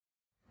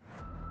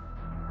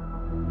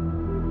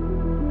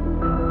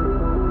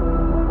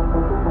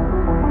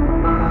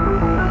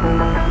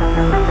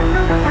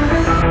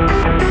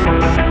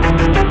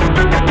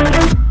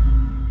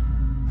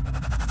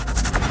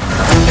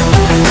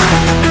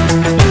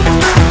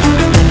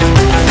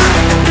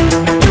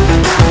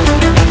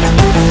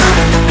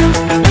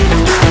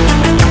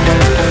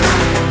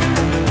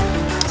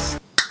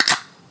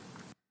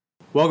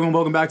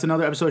Welcome back to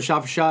another episode of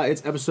Shot for Shot.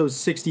 It's episode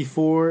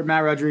 64.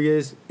 Matt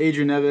Rodriguez,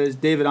 Adrian Neves,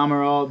 David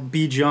Amaral,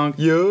 B Junk,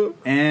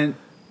 and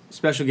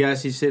special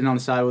guest. He's sitting on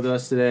the side with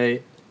us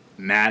today,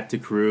 Matt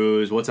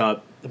DeCruz. What's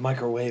up? The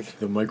microwave.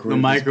 The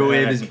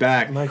microwave is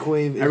back.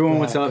 Microwave is Everyone, back.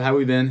 what's up? How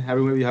we been? How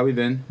we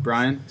been?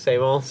 Brian?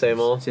 Same old. Same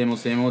old.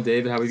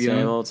 David, how we been?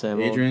 Same old.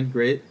 Adrian,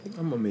 great.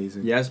 I'm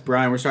amazing. Yes,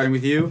 Brian, we're starting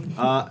with you.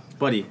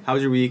 Buddy, how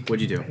was your week?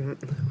 What'd you do?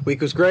 Week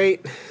was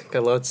great. Got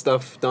a lot of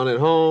stuff done at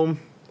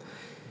home.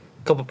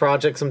 Couple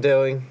projects I'm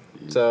doing.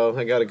 So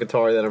I got a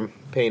guitar that I'm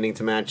painting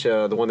to match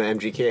the one that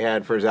MGK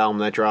had for his album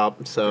that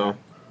dropped. So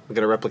I'm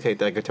gonna replicate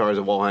that guitar as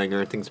a wall hanger.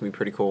 I think it's gonna be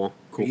pretty cool.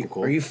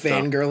 Cool. Are you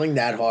fangirling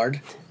that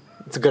hard?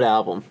 It's a good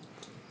album.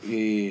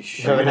 Yeesh.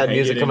 I haven't had hang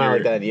music it come in out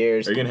like your- that in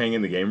years. Are you gonna hang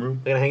in the game room?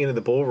 I'm gonna hang it in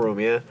the ballroom.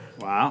 Yeah.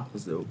 Wow.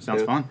 That's dope.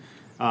 Sounds Yeah.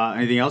 fun.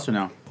 Anything else or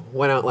no?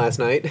 Went out last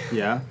night.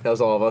 Yeah. That was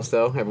all of us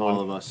though. Everyone.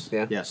 All of us.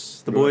 Yeah.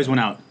 Yes. The boys went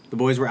out. The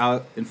boys were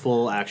out in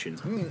full action.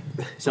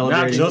 Not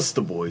Celebrating. just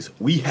the boys.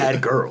 We had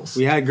girls.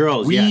 We had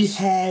girls. Yes.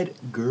 had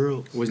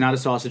girls. It was not a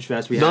sausage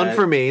fest. We None had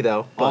for me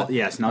though. all- But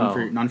yes,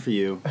 none for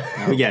you.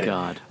 We get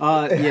God.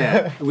 it.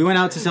 Yeah, we went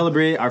out to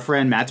celebrate our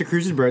friend Matt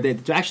DeCruz's birthday.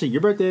 Actually,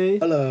 your birthday.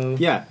 Hello.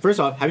 Yeah. First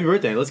off, happy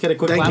birthday. Let's get a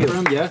quick Thank clap you. for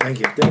him. Yeah. Thank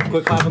you. Yeah,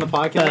 quick clap on the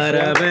podcast.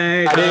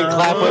 I didn't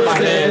clap with my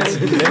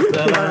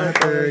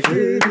hands.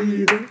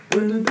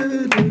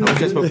 I was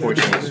just about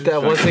Portuguese.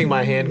 That one thing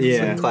my hand was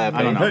Yeah. clapping.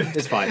 I don't know.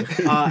 It's fine.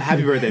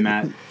 Happy birthday,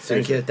 Matt.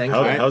 Thank you. Thank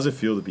How you. does it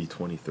feel to be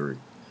 23?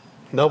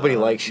 Nobody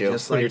likes you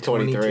Just when like you're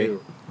 23.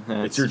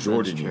 22, It's your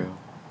Jordan year.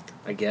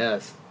 I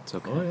guess. It's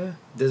okay. Oh yeah.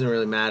 It doesn't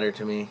really matter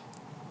to me.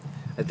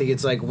 I think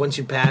it's like once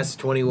you pass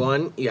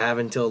 21, you have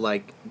until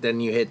like then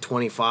you hit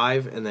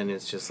 25, and then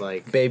it's just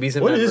like Babies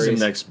and What memories. is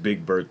the next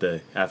big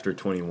birthday after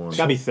 21? It's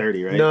gotta be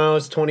 30, right? No,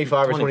 it's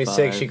 25 or 26.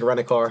 25. You can rent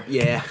a car.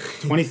 yeah.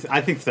 20.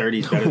 I think 30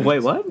 is better. Than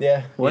Wait, what?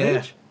 Yeah. What Yeah.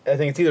 age? I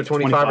think it's either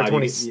 25 or 20,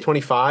 25.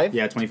 25.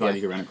 Yeah, 25. Yeah.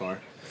 You can rent a car.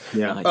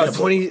 Yeah. Nice.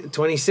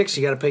 26,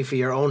 you got to pay for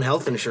your own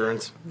health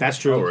insurance. That's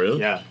true. Oh, really?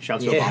 Yeah.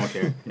 Shouts to Yeah.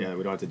 Obamacare. Yeah,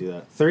 we don't have to do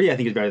that. 30, I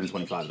think, is better than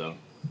 25, though.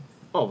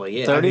 Oh, but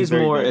yeah. 30 is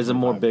 30 more better is a than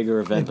more 25. bigger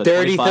event, but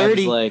 30, 25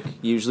 30. is like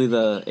usually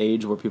the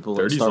age where people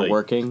like, 30 's start like-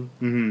 working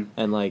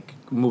and like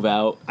move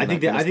out. I and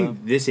think that that, I kind of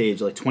think this age,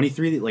 like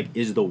 23, like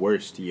is the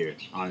worst year,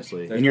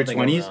 honestly. There's In your nothing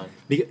 20s,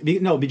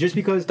 going just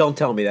because Don't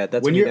tell me that.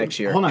 That's when me you're next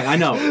year. Hold on, I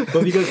know,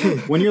 but because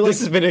when you're like, This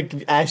has been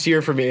an ass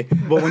year for me.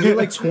 but when you're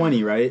like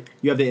 20, right?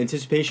 You have the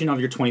anticipation of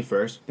your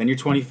 21st, then your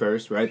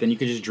 21st, right? Then you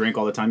could just drink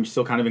all the time. You're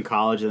still kind of in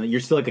college, and you're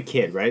still like a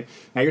kid, right?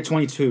 Now you're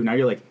 22. Now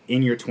you're like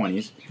in your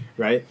 20s,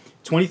 right?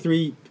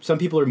 23. Some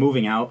people are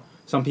moving out.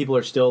 Some people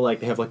are still like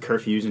they have like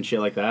curfews and shit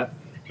like that,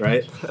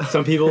 right?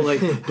 Some people like,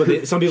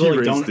 some people He like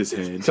raised don't. his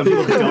hand. Some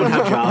people don't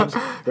have jobs,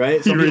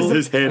 right? Some raised people,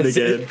 his hand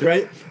again.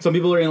 right? Some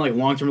people are in like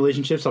long-term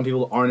relationships. Some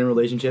people aren't in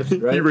relationships,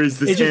 right? He raised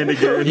his It's hand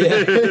just-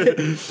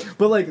 again.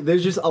 But like,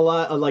 there's just a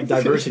lot of like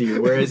diversity.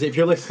 Whereas if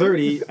you're like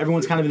 30,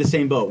 everyone's kind of in the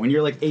same boat. When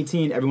you're like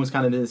 18, everyone's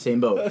kind of in the same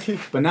boat.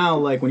 But now,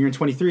 like when you're in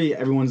 23,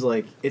 everyone's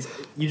like,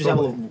 you just have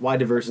a wide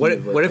diversity. What,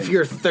 of, like, what if things.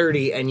 you're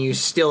 30 and you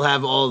still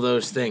have all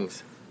those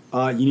things?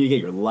 You need to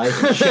get your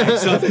life in check.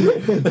 So,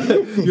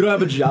 you don't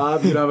have a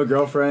job. You don't have a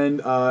girlfriend.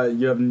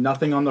 You have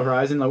nothing on the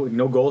horizon. Like,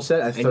 no goal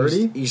set at And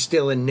 30. you're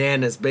still in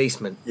Nana's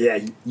basement. Yeah,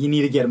 you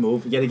need to get a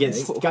move. You gotta get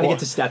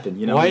to stepping.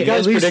 You know, Why are you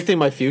guys At least- predicting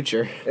my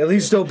future? At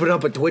least open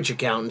up a Twitch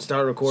account and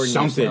start recording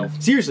something.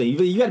 yourself. Seriously,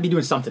 you got to be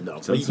doing something though.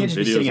 Like, Send you some can't just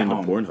be sitting videos at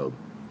on home. Pornhub.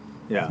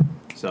 Yeah.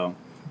 So,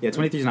 yeah,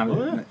 23 is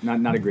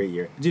not a great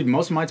year. Dude,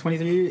 most of my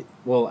 23,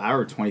 well,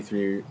 our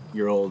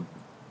 23-year-old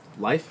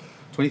life,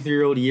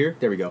 23-year-old year,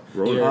 there we go.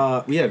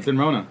 Rona. Yeah, it's been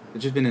Rona.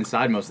 It's just been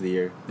inside most of the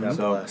year. God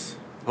so, bless.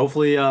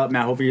 hopefully,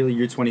 Matt, hopefully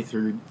your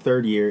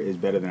 23rd year is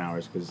better than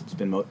ours because it's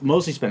been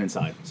mostly spent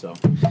inside. So,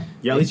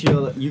 yeah, at least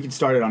you can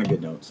start it on a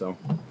good note. So,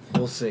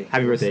 We'll see.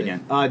 happy We'll birthday see.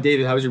 again.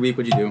 David, how was your week?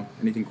 What'd you do?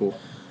 Anything cool?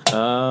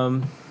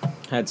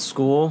 Had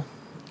school,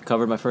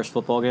 covered my first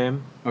football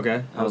game.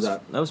 Okay, how was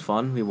that? That was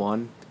fun. We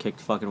won. Kicked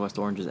fucking West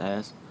Orange's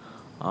ass.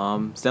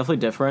 It's definitely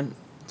different.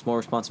 It's more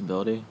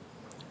responsibility.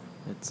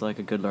 It's like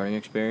a good learning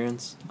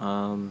experience.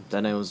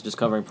 Then it was just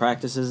covering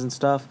practices and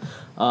stuff.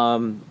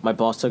 My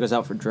boss took us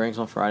out for drinks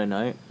on Friday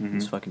night.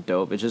 It's fucking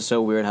dope. It's just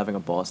so weird having a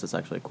boss that's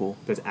actually cool.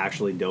 That's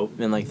actually dope.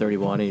 In like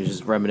 31, he was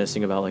just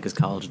reminiscing about like his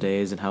college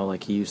days and how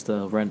like he used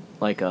to rent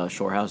like a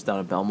shore house down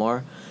at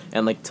Belmar,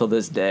 and like till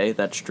this day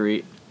that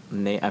street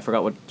I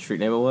forgot what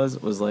street name it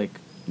was like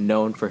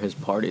known for his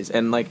parties.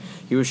 And like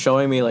he was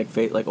showing me like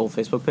like old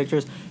Facebook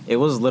pictures. It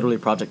was literally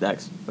Project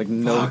X. Like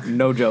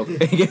no joke.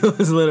 It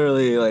was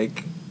literally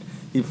like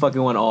he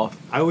fucking went off.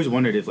 I always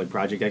wondered if like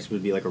Project X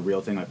would be like a real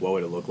thing. Like, what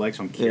would it look like?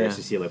 So I'm curious Yeah.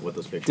 to see like what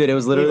those pictures. Dude, it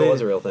was literally It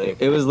was a real thing.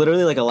 It was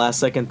literally like a last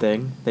second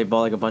thing. They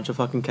bought like a bunch of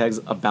fucking kegs,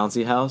 a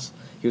bouncy house.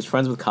 He was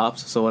friends with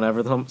cops, so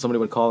whenever somebody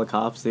would call the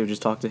cops, they would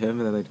just talk to him,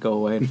 and then they'd go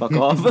away and fuck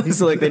off.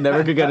 So like they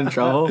never could get in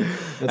trouble. And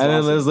then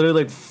awesome. there was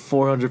literally like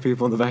 400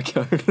 people in the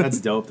backyard. That's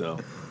dope though.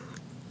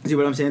 See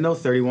what I'm saying though?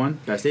 31,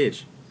 best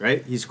age.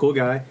 right? He's a cool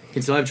guy.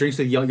 Can still have drinks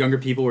with younger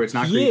people where it's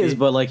not He creepy. is,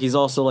 but like he's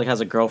also like has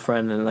a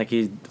girlfriend and like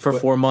he for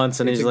But 4 months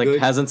and it's he's a like good-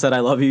 hasn't said I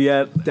love you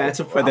yet. That's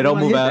a Or problem. they don't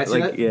on move him. out. That's-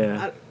 Like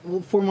that-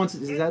 well, 4 months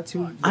is that too?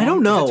 Long? I don't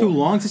Is know. that too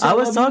long to say I I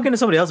was love you? talking to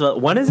somebody else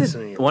about when is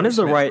Listen to it your when is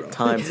the voice, right bro.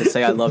 time to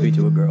say I love you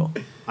to a girl?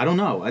 I don't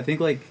know. I think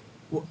like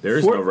There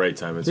is four- no right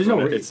time. It's There's no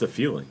when right- it's the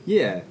feeling.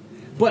 Yeah,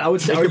 but I would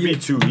say It are could you- be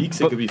 2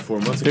 weeks. It could be 4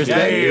 months. It could There's be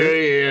that- a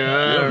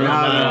year.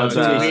 No, it's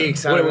 2 not.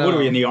 weeks. I What, don't what are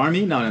we know. in the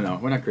army? No.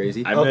 We're not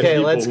crazy. I met Okay,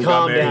 people let's who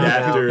calm got married down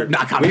now. after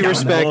Not calm We down.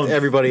 respect month,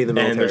 everybody in the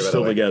military. and they're by the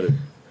still way. together.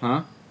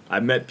 Huh?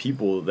 I've met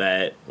people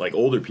that, like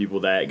older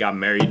people that got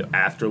married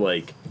after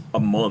like a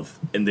month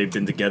and they've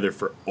been together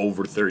for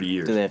over 30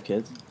 years. Do they have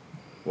kids?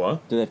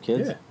 What? Do they have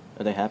kids? Yeah.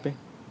 Are they happy?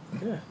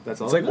 Yeah. That's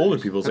all It's that like older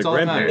matters. people. It's That's like all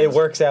that grandparents. matters. It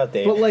works out,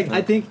 Dave. But like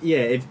I think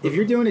if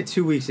you're doing it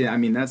 2 weeks in, I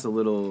mean that's a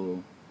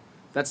little,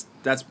 that's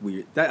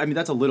weird. I mean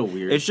that's a little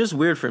weird. It's just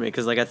weird for me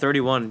because like at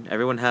 31,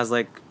 everyone has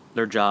like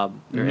their job,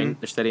 their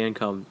steady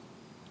income,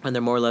 and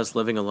they're more or less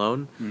living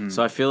alone.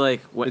 So I feel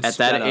like It's at that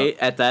sped up.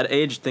 at that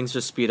age, things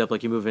just speed up.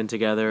 Like you move in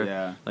together,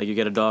 Yeah. like you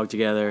get a dog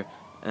together,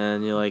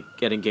 and you like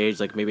get engaged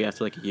like maybe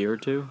after like a year or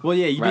two. Well,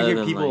 yeah, you do rather hear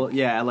than, people, like-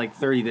 at like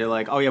 30, they're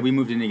like, oh, yeah, we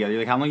moved in together.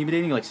 You're like, how long you been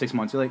dating? Like 6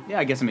 months. You're like, yeah,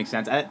 I guess it makes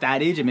sense. At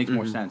that age, it makes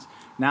more sense.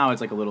 Now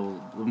it's like a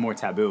little more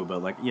taboo,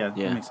 but like, yeah,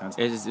 Yeah, it makes sense.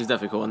 It's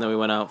definitely cool. And then we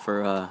went out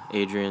for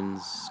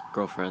Adrian's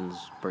girlfriend's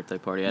birthday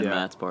party and Yeah.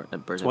 Matt's birthday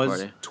Twas,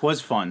 party.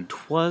 twas fun.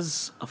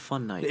 Twas a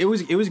fun night. It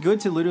was good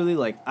to literally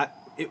like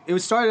it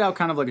was started out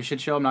kind of like a shit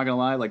show. I'm not gonna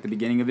lie. Like the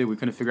beginning of it, we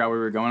couldn't figure out where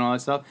we were going, all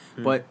that stuff.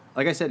 But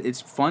like I said, it's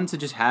fun to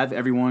just have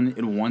everyone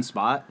in one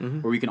spot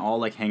where we can all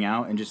like hang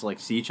out and just like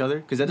see each other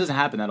because that doesn't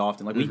happen that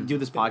often. Like we do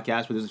this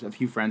podcast where there's a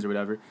few friends or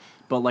whatever,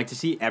 but like to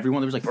see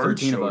everyone, there was like Bert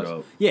 13 of showed us.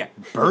 up. Yeah,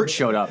 Bert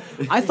showed up.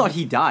 I thought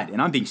he died, and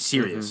I'm being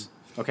serious.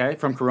 Okay,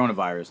 from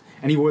coronavirus,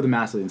 and he wore the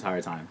mask the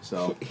entire time.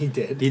 So He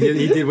did. he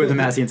did wear the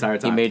mask the entire he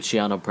time. made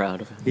Shiano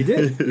proud of him. He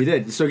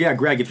did. So yeah,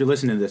 Greg, if you're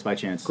listening to this by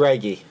chance,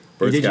 Greggy.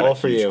 Bird's did got all a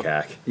for huge you.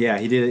 cack. yeah,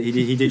 he did.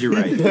 He did you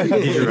right. He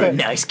did you right.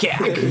 Nice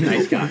cat.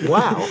 Nice guy.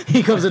 Wow.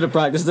 He comes into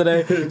practice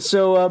today.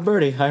 So,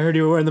 Bertie, I heard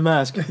you were wearing the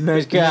mask.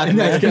 Nice cat.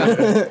 Nice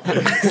guy.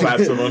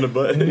 Slaps him on the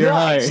butt. You're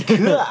hired.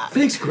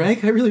 Thanks,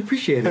 Greg. I really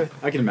appreciate it.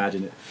 I can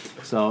imagine it.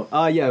 So,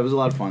 yeah, it was a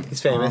lot of fun.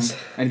 He's famous.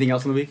 Anything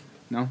else in the week?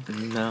 No?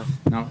 No.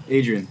 No?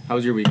 Adrian, how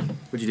was your week?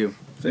 What'd you do?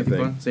 Same Anything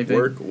thing. fun? Same thing?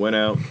 Work, went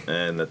out,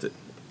 and that's it.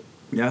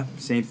 Yeah,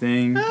 same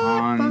thing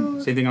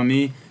on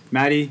me.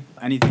 Maddie,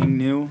 anything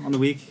new on the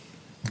week?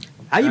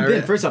 How you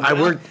been? First off, I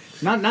worked-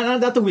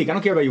 Not the week. I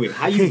don't care about your week.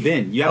 How you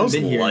been? You haven't How's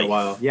been here in a life?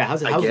 while. Yeah,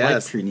 how's life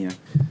guess. treating you?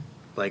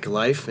 Like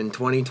life in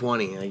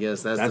 2020, I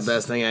guess that's the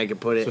best thing I could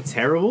put it. So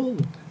terrible?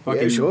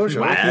 Fucking sure.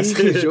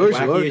 Wacky, Sure.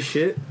 wacky as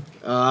shit.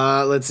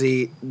 Let's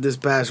see. This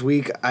past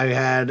week, I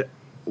had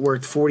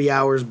worked 40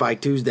 hours by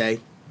Tuesday.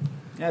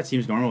 Yeah, it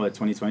seems normal at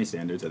 2020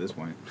 standards at this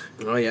point.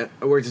 Oh yeah,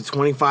 I worked a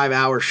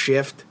 25-hour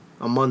shift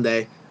on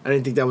Monday. I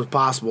didn't think that was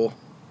possible.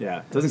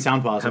 Yeah, it doesn't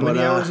sound How possible. many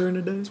But, hours are in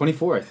a day?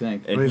 24, I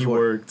think. And you 24.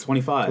 worked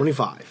 25.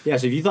 25. Yeah,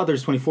 so if you thought there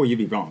was 24, you'd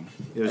be wrong.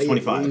 It was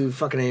 25. You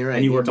fucking ain't right.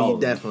 And you You'd worked be all of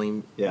them.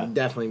 definitely, Yeah.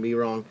 be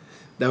wrong.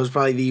 That was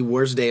probably the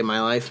worst day of my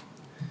life.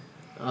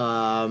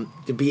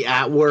 To be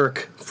at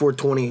work for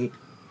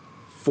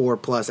 24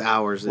 plus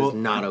hours is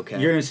not okay.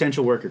 You're an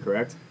essential worker,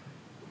 correct?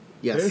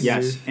 yes.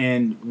 Yes.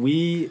 And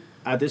we,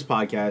 at this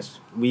podcast,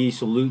 we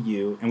salute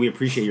you and we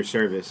appreciate your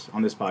service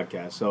on this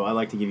podcast. So I'd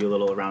like to give you a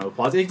little round of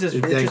applause. It's just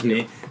Thank you.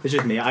 me. It's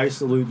just me. I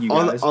salute you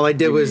All, guys. all I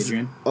did You, was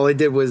Adrian.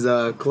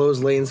 close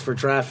lanes for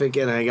traffic,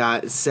 and I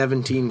got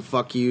 17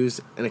 fuck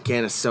yous and a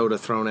can of soda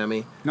thrown at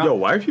me. No. Yo,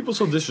 why are people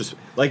so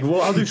disrespectful? Like,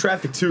 well, I'll do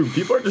traffic too.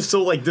 People are just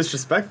so like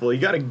disrespectful. You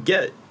gotta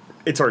get.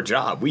 It's our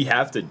job. We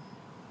have to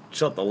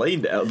shut the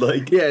lane down.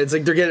 Like, Yeah, it's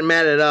like they're getting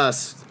mad at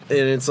us, and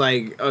it's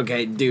like,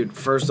 okay, dude.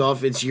 First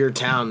off, it's your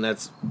town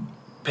that's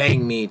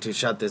paying me to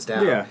shut this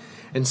down. Yeah.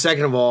 And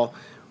second of all,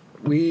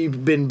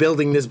 we've been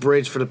building this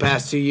bridge for the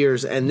past 2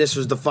 years, and this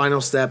was the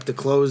final step to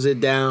close it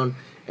down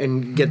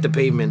and get the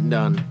pavement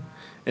done.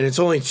 And it's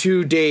only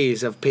 2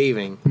 days of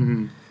paving,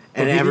 and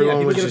everyone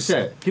people was get just.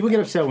 upset. People get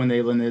upset when their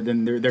Yeah.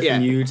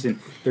 commutes and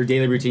their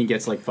daily routine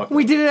gets like fucked.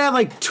 We up. did it at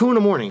like 2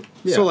 a.m.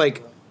 Yeah. So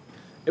like,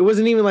 it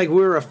wasn't even like we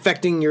were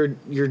affecting your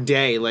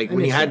day. Like when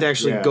you makes had to sense,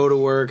 actually yeah. go to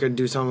work or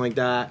do something like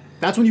that.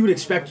 That's when you would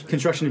expect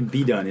construction to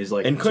be done. Is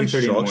like and 2:30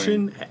 in the morning.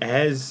 construction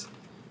has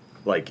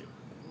like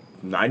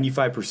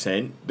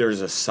 95%.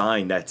 There's a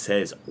sign that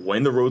says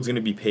when the road's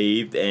gonna be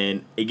paved,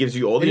 and it gives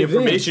you all the In advance.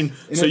 information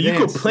In so you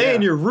advance, could plan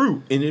yeah. your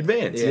route in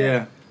advance.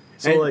 Yeah.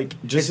 So And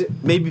like, just is it-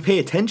 maybe pay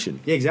attention.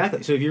 Yeah,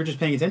 exactly. So if you were just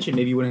paying attention,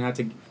 maybe you wouldn't have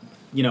to,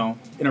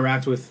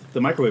 interact with the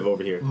microwave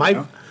over here. My you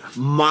know?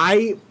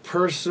 my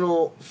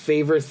personal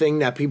favorite thing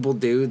that people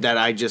do that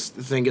I just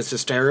think is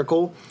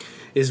hysterical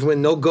is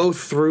when they'll go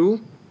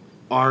through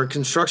our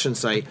construction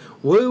site.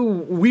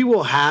 We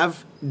will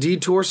have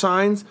detour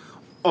signs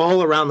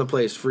all around the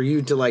place for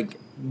you to like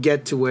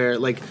get to where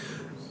like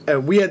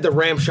we had the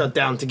ramp shut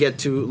down to get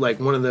to like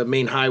one of the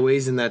main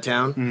highways in that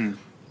town.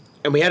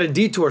 And we had a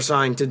detour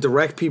sign to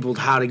direct people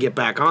to how to get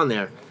back on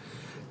there.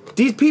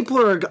 These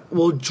people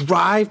will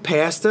drive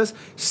past us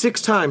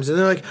 6 times, and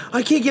they're like,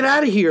 I can't get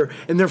out of here,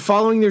 and they're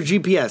following their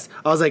GPS.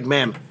 I was like,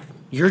 ma'am,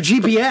 your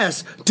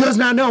GPS does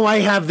not know I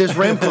have this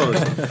ramp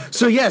closed.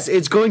 So yes,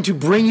 it's going to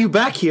bring you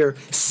back here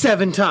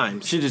 7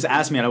 times. Should just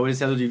ask me, and I would have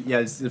told you. Yeah,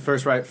 it's the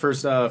first right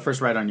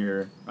on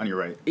your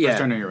right. Yeah. First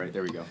turn on your right.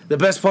 There we go. The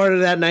best part of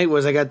that night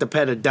was I got to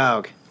pet a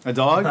dog. A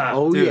dog?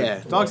 Oh, Dude,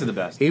 yeah. Dogs are the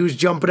best. He was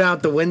jumping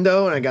out the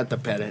window, and I got to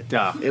pet it.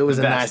 Duh, It was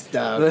the a best. nice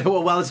dog.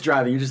 Well, while it's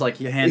driving, you're just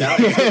like, your hand out.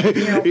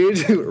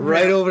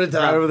 Right over the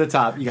top. Right over the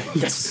top. You got,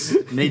 yes.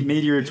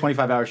 made your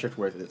 25-hour shift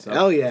worth it. So.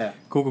 Oh, yeah.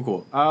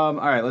 Cool. All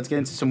right, let's get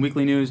into some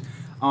weekly news.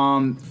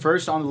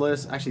 First on the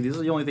list, actually, this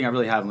is the only thing I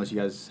really have, unless you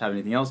guys have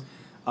anything else.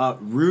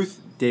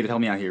 Ruth, David,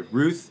 help me out here.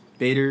 Ruth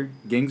Bader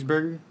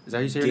Ginsburg? Is that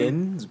how you say her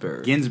name?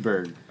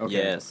 Ginsburg. Okay.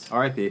 Yes.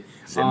 R.I.P.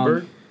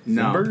 Zinberg?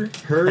 No. Zinberg?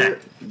 Her,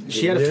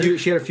 she had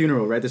a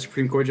funeral, right? The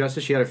Supreme Court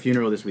justice. She had a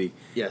funeral this week.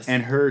 Yes.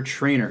 And her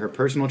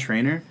personal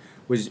trainer,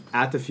 was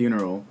at the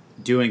funeral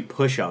doing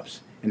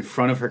push-ups in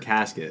front of her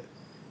casket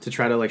to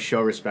try to like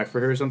show respect for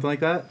her or something like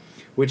that.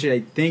 Which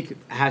I think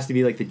has to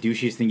be like the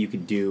douchiest thing you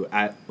could do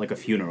at like a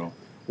funeral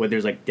where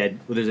there's a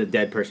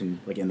dead person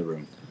like in the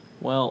room.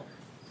 Well,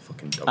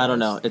 Fucking I don't dumbass.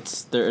 know.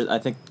 It's there. I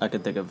think I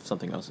could think of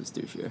something else that's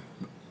douchier.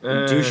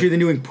 Douchier than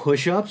doing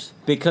push-ups?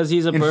 Because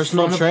he's a In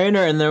personal front of-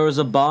 trainer and there was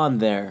a bond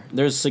there.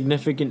 There's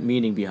significant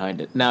meaning behind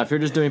it. Now, if you're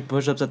just doing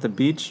push-ups at the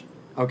beach,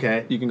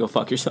 Okay. you can go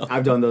fuck yourself.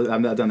 I've done those.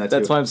 I've done that too.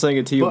 That's why I'm saying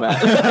it to you, But-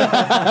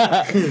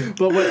 Matt.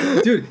 But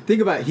what, dude,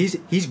 think about it.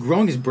 He's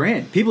growing his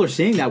brand. People are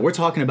seeing that. We're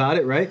talking about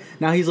it, right?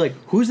 Now he's like,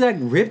 who's that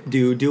ripped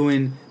dude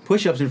doing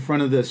push-ups in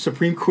front of the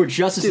Supreme Court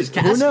justice's Who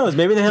casket? knows?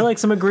 Maybe they had like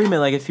some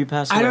agreement. Like if you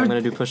pass away, I'm don't-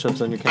 gonna do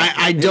push-ups on your casket.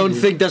 I don't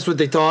think that's what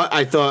they thought.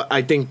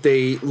 I think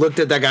they looked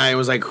at that guy and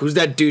was like, who's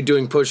that dude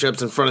doing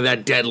push-ups in front of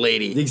that dead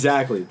lady?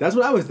 Exactly. That's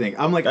what I was thinking.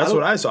 I'm like, That's don't-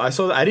 what I saw. I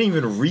saw that. I didn't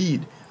even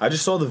read. I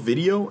just saw the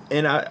video,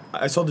 and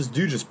I saw this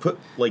dude just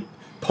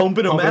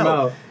pumping him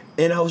out.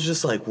 And I was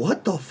just like,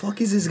 what the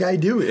fuck is this guy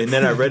doing? And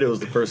then I read it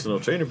was the personal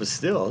trainer, but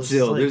still. I was just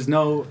Still, like, there's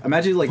no.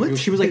 Imagine like What?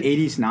 she was like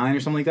 89 or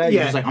something like that. Yeah,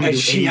 You're just like, I'm gonna and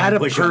do she 89 had a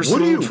push-ups. personal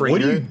what are you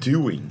trainer?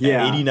 doing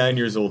Yeah. at 89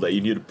 years old that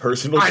you need a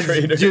personal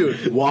trainer?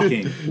 Dude,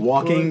 Walking,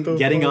 What the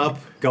getting fuck? up,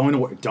 going to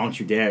work. Don't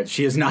you dare!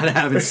 She is not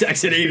having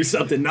sex at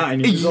 80-something, 9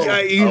 years old.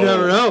 you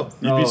never know.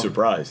 You'd be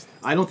surprised.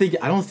 I don't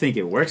think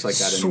it works like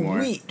that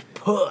anymore.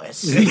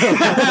 puss.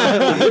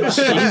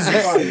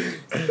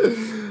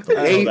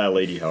 Tell that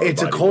lady how her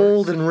It's a body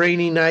cold works. and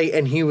rainy night,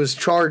 and he was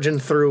charging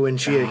through, and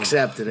she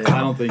accepted it. I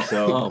don't think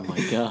so. Oh my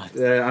god.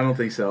 I don't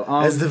think so.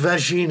 As the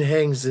machine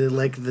hangs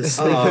like the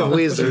sleeping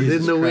wizard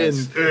in the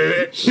Jesus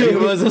wind. She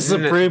was a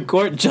Supreme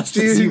Court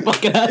justice, you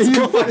fucking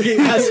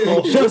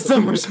asshole. Show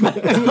some respect.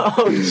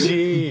 Oh,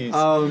 jeez.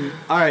 all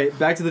right,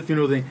 back to the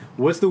funeral thing.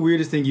 What's the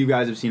weirdest thing you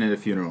guys have seen at a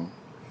funeral?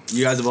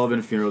 You guys have all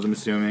been to funerals, I'm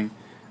assuming.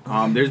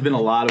 There's been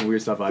a lot of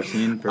weird stuff I've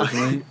seen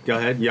personally. Go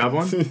ahead. You have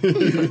one?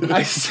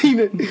 I've seen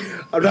it.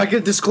 I'm not going to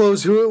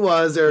disclose who it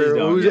was or Please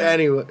don't, who's yeah.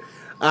 anyone.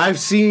 I've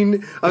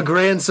seen a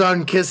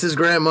grandson kiss his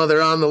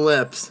grandmother on the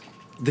lips.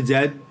 The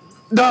dead?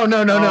 No.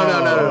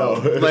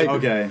 Oh. Like,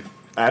 Okay.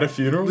 At a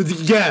funeral?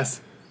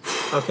 yes.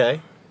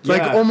 Okay.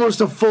 Like Yeah.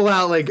 almost a full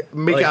out like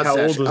make Like, out how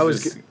old session. was I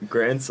was this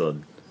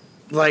grandson?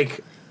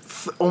 like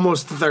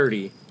almost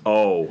 30.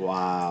 Oh.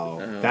 Wow.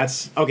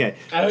 That's okay.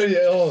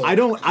 Oh.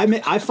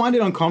 I find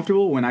it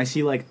uncomfortable when I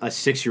see like a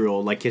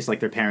 6-year-old like kiss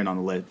like their parent on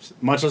the lips.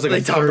 Much less like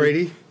Like a Tom 30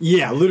 Brady?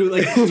 Yeah,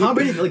 literally like Tom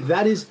Brady, like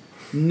that is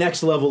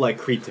next level like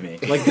creep to me.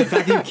 Like the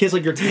fact that you kiss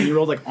like your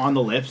 10-year-old like on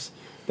the lips,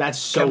 that's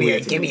so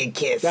weird. give me a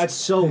kiss. That's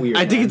so weird.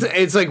 I think man.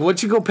 it's like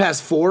once you go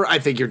past 4, I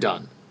think you're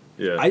done.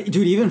 Yeah.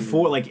 Dude, even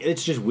 4, like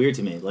it's just weird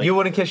to me. Like You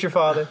wouldn't kiss your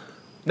father?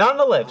 Not on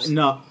the lips.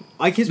 no,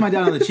 I kiss my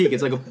dad on the cheek.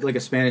 It's like a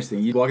Spanish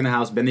thing. You walk in the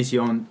house,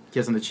 bendición,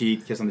 kiss on the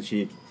cheek, kiss on the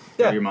cheek.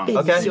 Yeah. Your mom.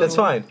 Okay, that's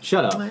fine.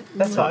 Shut up.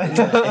 That's fine.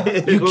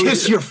 You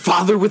kiss your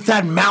father with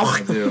that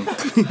mouth. I do.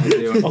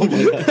 But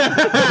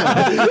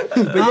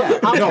yeah,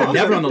 no,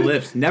 never on the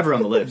lips. Never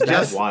on the lips.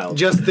 That's wild.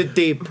 Just the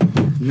deep.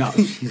 No,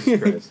 Jesus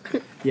Christ.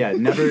 Yeah,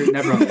 never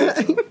on the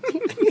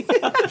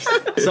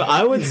lips. So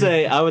I would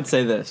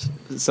say this.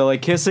 So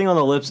like kissing on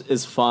the lips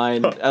is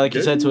fine. Like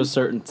you said, to a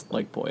certain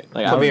like point.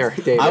 Like Come here,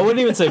 David. I wouldn't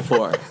even say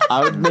 4.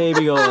 I would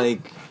maybe go like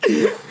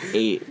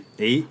 8.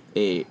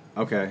 8?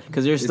 Okay.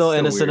 Because you're It's still so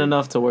innocent weird.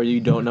 enough to where you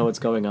don't know what's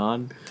going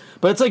on.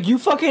 But it's like you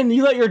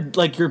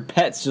let your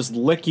pets just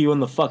lick you in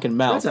the fucking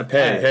mouth. That's a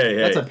pet. Hey.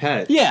 That's a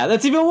pet. Yeah,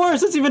 that's even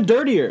worse. That's even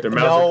dirtier. Their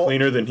mouths No, are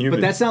cleaner than humans.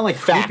 But that's not like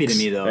creepy Facts. to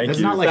me though. Thank That's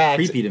you. not like Facts.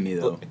 creepy to me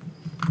though.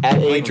 At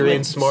Adrian,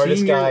 like, smartest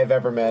seeing your- guy I've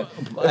ever met.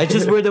 It's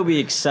just weird that we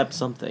accept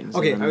some things.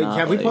 Okay, and then not,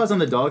 can we like- pause on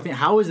the dog thing?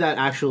 How is that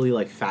actually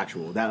like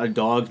factual? That a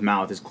dog's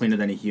mouth is cleaner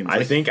than a human? I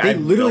Like, think they I've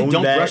literally known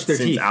don't that brush their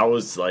since teeth. I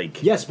was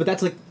like. Yes, but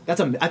that's got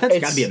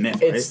to be a myth,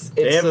 It's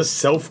They have the- a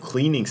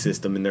self-cleaning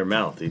system in their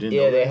mouth. You didn't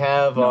know yeah, they that?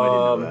 have. No, I didn't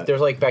know that.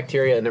 There's like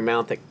bacteria in their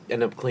mouth that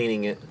end up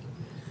cleaning it.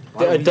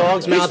 Why A would you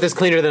dog's do that? mouth is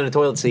cleaner than a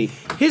toilet seat.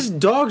 His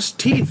dog's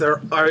teeth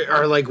are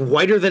like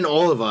whiter than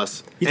all of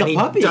us. He's and a he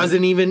puppy.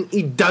 Doesn't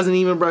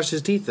even brush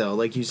his teeth though,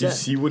 like you Did you said.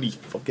 see what he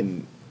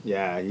fucking?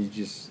 Yeah,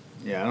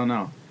 I don't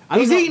know. I don't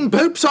He's know. eating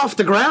poops off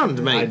the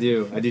ground, mate. I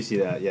do see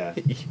that. Yeah.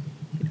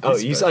 Oh,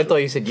 I thought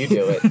you said you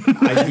do it.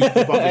 I eat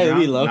poop off the Hey,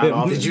 we ground, love not him.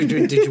 often.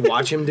 Did you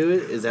watch him do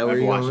it? Is that where I've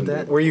you're watched going with him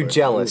that? do Were you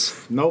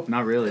jealous? Nope,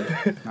 not really.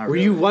 Not Were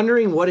really. you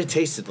wondering what it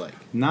tasted like?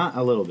 Not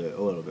a little bit.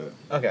 A little bit.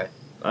 Okay.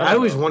 I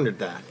always wondered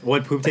that.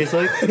 What poop tastes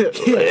like?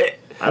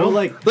 I don't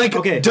like. Like,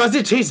 Okay. does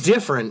it taste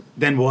different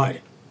Then what?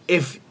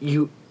 if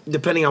you,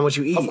 depending on what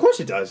you eat? Of course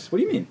it does. What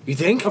do you mean? You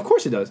think? Of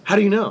course it does. How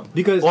do you know?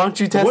 Because Why don't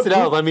you test what it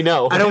out? poop- Let me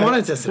know. I don't want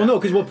to test it. Well, out. no,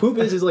 because what poop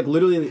is like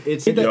literally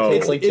it's Yo,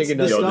 it's like chicken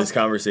the nuggets. Yo, stuff- this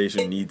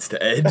conversation needs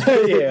to end.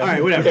 Yeah. All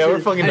right, whatever. Yeah, we're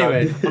fucking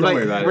anyway, done. don't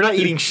worry about it. We're not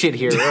eating shit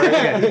here.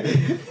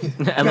 Right?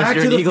 Unless you're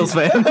to an the Eagles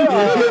fan.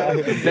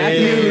 Back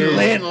to,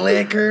 Lint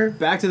liquor.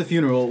 back to the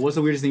funeral. What's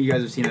the weirdest thing you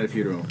guys have seen at a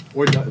funeral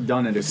or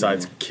done at a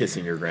Besides funeral?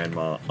 kissing your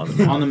grandma on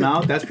the On the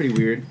mouth? That's pretty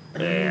weird.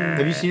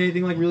 Have you seen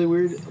anything like really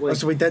weird? Like,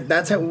 So wait,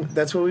 that's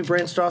what we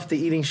branched off to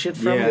eating shit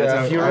from. Yeah, that's the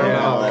how- funeral.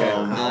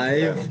 yeah. Oh,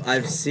 okay.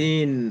 I've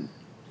seen.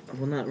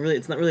 Well, not really.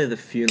 It's not really the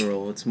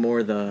funeral. It's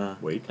more the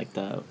Wake? like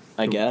the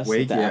I guess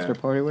wake, the yeah. after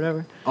party or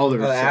whatever. oh,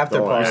 the after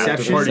Oh, party. after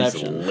Reception? party's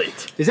Reception.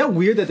 lit. Is that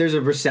weird that there's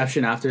a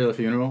reception after the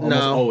funeral? Almost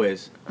No.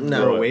 always. No.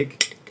 You're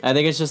awake. I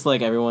think it's just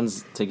like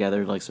everyone's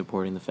together, like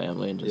supporting the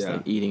family and just Yeah.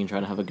 like eating and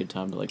trying to have a good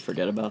time to like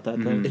forget about that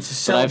Mhm. thing.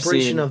 It's a But I've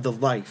celebration seen- of the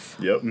life.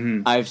 Yep.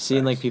 Mm-hmm. I've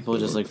seen like people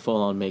just like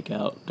full on make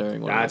out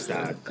during one. That's of those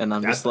that. things. And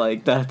I'm That's just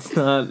like, that's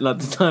not the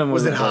time. or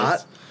Was the it place.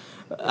 hot?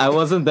 I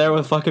wasn't there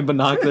with fucking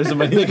binoculars in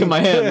my dick in my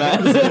hand,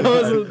 man. I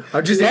wasn't-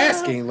 I'm just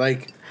asking.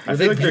 Like, I are feel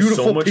they like there's so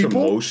beautiful much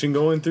people? emotion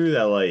going through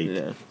that, like,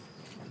 yeah.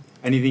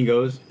 Anything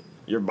goes.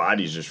 your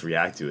bodies just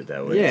react to it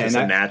that way. Yeah, It's just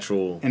and a that-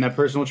 natural. And that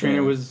personal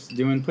trainer Yeah. was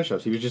doing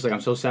push-ups. He was just like, I'm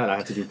so sad. I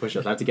have to do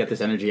push-ups. I have to get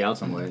this energy out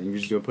some way. And he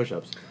was just doing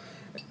push-ups.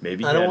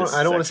 Maybe I he don't had want- a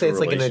I don't wanna say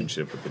sexual it's like in a-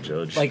 relationship with the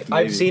judge. Like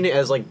Maybe. I've seen it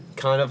as like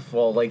kind of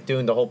like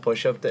doing the whole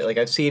push-up thing. Like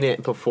I've seen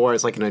it before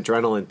as like an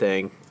adrenaline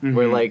thing,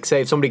 where Mhm. like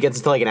say if somebody gets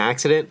into like an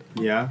accident,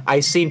 Yeah.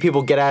 I've seen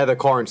people get out of their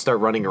car and start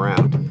running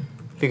around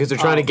because they're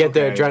trying Oh, to get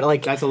their okay. adrenaline.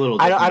 Like That's a little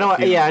I don't. different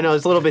feeling. Yeah, I know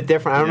it's a little bit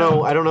different. I don't Yeah.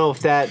 know. I don't know if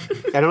that.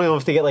 I don't know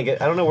if they get like.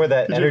 I don't know where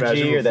that Could you imagine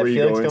energy or that before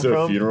you go feelings into come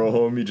a from. funeral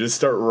home, you just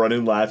start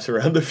running laps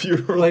around the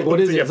funeral. Like, what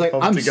is to it? get It's like,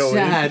 pumped I'm to go in.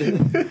 sad.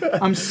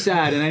 I'm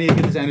sad, and I need to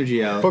get this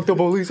energy out. Fuck the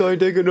police! I ain't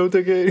taking no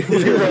ticket. Have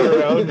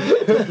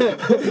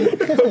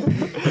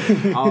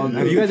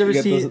you guys ever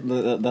Get seen?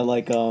 the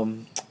like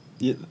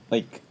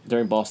like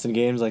during Boston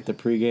games, like the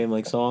pregame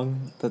like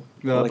song that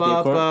like the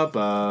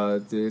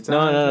accordion?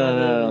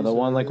 No, the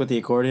one like with the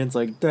accordions,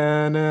 like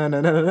da na na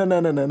na na na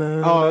na na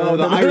na. Oh,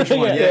 the Irish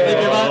one,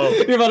 yeah.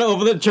 You're about to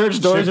open the church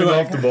doors. Shipping You're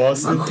off like, to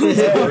Boston.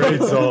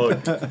 Great song.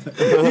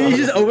 you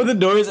just open the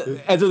doors,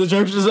 enter the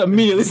church, just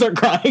immediately start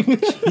crying.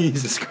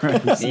 Jesus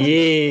Christ.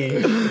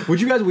 Yeah.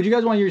 Would you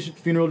guys want your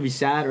funeral to be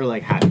sad or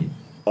like happy?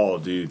 Oh,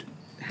 dude.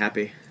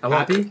 Happy.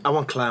 Happy? I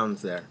want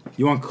clowns there.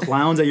 You want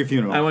clowns at your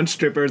funeral? I want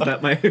strippers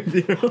at my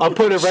funeral. I'll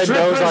put a red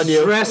nose on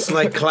you. Dressed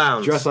like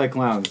clowns. dress like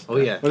clowns. Oh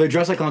yeah. Or they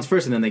dress like clowns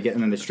first, and then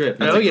they strip.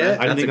 Oh, yeah.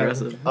 I didn't That's think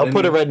aggressive. I'll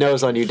put a red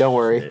nose on you. Don't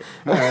worry.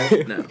 All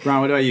right. No.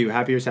 Ron, what about you?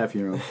 Happy or sad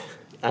funeral?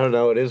 I don't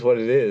know. It is what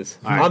it is.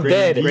 All right, I'm great-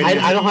 dead. great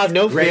I don't have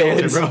no Great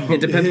feelings. answer, bro.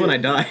 It depends when I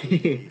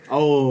die.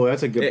 Oh,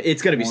 that's a good.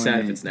 It's gonna be sad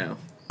if point. it's now.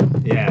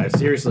 Yeah,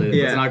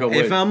 seriously. Let's not go wood.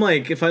 If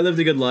I lived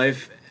a good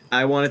life,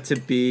 I want it to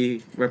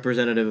be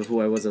representative of who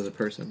I was as a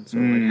person. So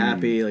like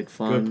happy, like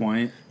fun. Good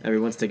point.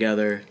 Everyone's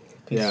together.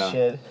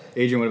 Yeah.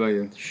 Adrian, what about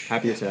you?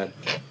 Happy or sad?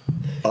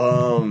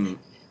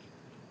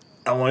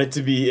 I want it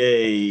to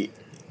be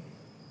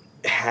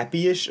a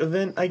happy-ish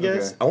event, I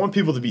guess. Okay. I want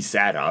people to be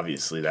sad,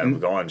 obviously. That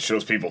I'm gone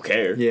shows people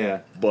care.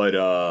 Yeah.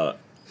 But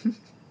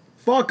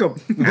Fuck them.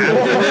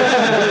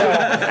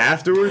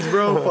 afterwards,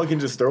 bro, fucking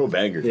just throw a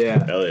banger.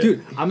 Yeah. Hell yeah.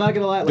 Dude, I'm not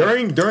gonna lie.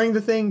 Like, during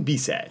the thing, be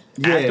sad.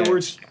 Yeah.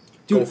 Afterwards,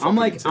 dude, go fucking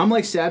I'm insane.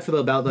 like sad for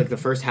about like the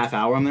first half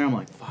hour I'm there. I'm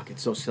like, fuck,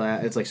 it's so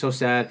sad. It's like so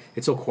sad.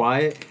 It's so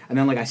quiet. And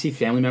then like I see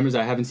family members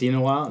I haven't seen in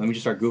a while, and we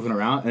just start goofing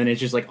around, and it's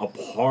just like a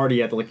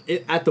party at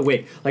the at the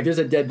wake. Like there's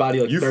a dead body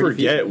like you 30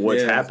 forget feet.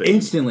 what's happened.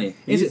 Instantly.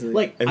 Easily.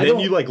 Like And I then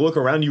don't- you like look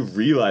around, you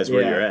realize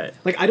where you're at.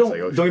 Like I don't. It's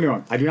like, oh, don't get shit. me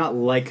wrong. I do not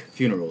like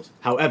funerals.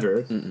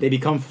 However, they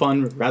become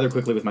fun rather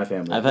quickly with my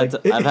family. I've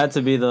Like, had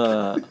to be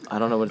the I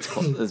don't know what it's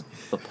called. Is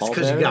the Because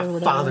pallbearer you or got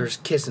whatever? fathers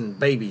kissing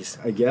babies.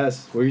 I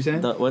guess. What were you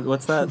saying?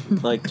 What's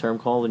that like term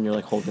called when you're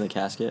like holding the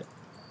casket?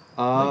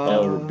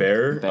 Oh,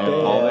 bear?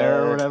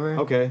 Pallbearer or whatever.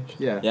 Okay.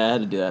 Yeah. Yeah, I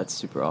had to do that. It's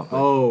super awkward.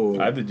 Oh.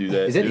 I had to do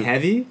that. Is it too.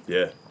 heavy?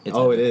 Yeah. It's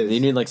Oh, heavy. it is. You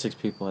need like 6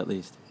 people at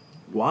least.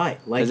 Why?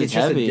 Like 'Cause it's, it's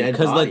just heavy. a dead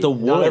 'Cause, like, body. the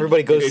Not wood.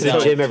 everybody goes to the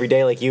Exactly. gym every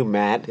day like you,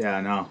 Matt.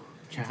 Yeah. No.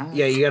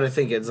 Yeah, you got to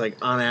think it's like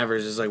on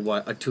average is like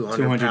what a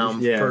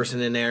 200-pound yeah.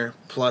 person in there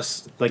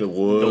plus Like The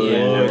wood. The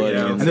Yeah, wood. wood, Yeah.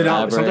 yeah. And they're not.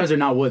 Fabric. Sometimes they're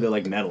not wood. They're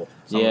like metal.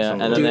 Yeah, and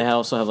then Dude. they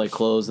also have like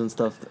clothes and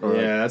stuff. Or,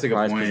 Yeah, that's a good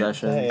prized point.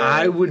 possession. Hey.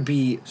 I would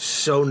be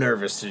so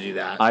nervous to do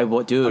that. I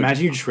would, dude.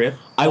 Imagine you trip.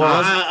 I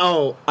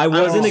was. I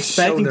wasn't was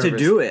expecting so to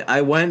do it.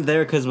 I went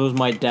there because it was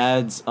my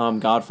dad's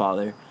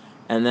godfather,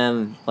 and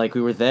then like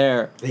we were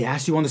there. They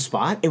asked you on the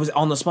spot. It was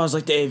on the spot. I was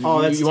like, Dave,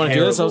 Oh, that's you want to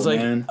do this? I was like,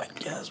 terrible, man. I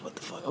guess. What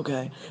the fuck?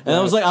 Okay. And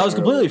I was like, I was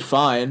terrible. completely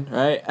fine,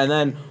 right? And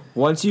then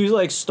once you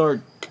like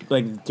start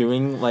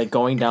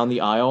going down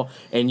the aisle,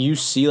 and you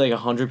see like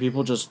 100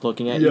 people just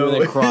looking at you Yo.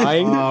 and then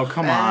crying. Oh,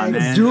 come on,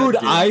 man. Dude,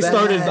 That's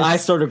I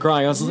started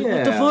crying. I was like,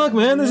 "What the Yeah. fuck,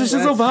 man? This is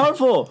just so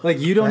powerful." like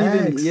you don't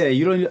even. Facts. Yeah,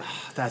 you don't. Even,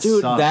 that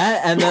Dude, sucks.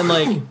 that and then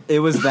like it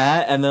was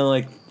that and then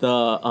like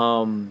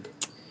the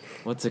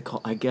what's it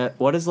called? I get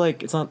what is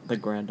like it's not the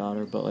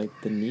granddaughter, but like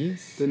the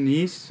niece. the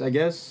niece, I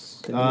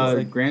guess. The niece,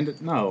 like-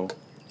 grand. No,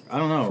 I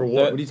don't know. For What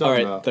what? are you talking All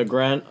right, about?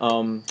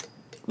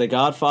 the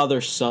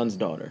Godfather's son's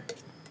daughter.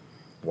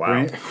 Wow.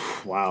 Grand-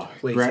 wow.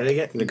 Wait, Grand- so they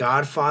get the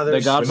Godfather. The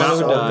But not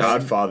Godfather all died.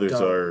 Godfathers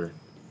Done. are.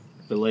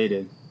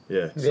 belated.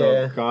 Yeah. So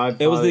Yeah. God.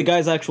 It was the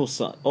guy's actual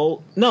son.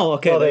 Oh no,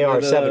 okay. Well, they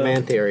are the, seven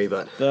man theory,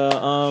 but The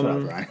Shut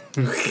up,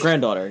 Brian.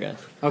 granddaughter again.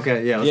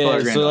 Okay, yeah. Let's call her Yeah,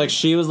 so granddaughter. like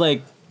she was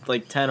like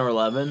 10 or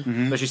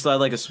 11, but she still had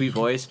like a sweet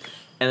voice.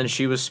 And then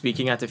she was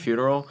speaking at the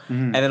funeral,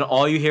 and then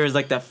all you hear is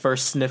like that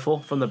first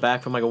sniffle from the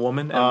back from like a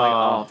woman, and I'm like,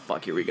 oh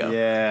fuck, here we go.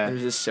 Yeah. It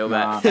was just so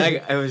Nah.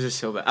 bad. It was just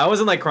so bad. I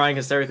wasn't like crying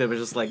hysterically, but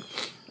just like,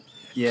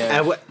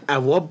 Yeah.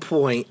 At what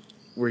point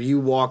were you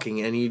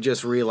walking and you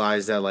just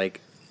realized that like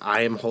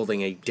I am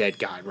holding a dead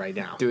guy right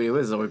now? dude, it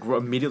was like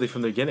immediately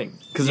from the beginning.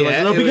 Because Yeah,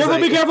 they're like, no, it be was careful,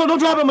 like- be careful, don't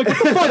drop it. I'm like,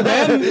 what the fuck,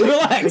 man?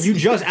 Relax. you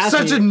just asked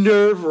Such me. a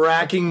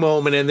nerve-wracking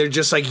moment, and they're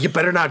just like, "You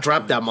better not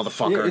drop that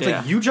motherfucker." It's Yeah.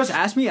 like you just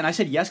asked me, and I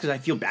said yes because I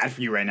feel bad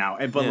for you right now.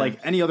 But Yeah. like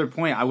any other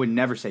point, I would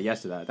never say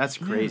yes to that. That's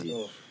crazy. I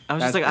was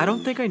That's just like, I don't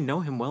crazy. think I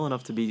know him well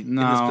enough to be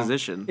No, in this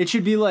position. It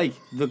should be like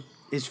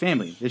his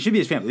family. It should be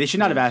his family. They should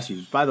not have asked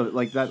you. By the way,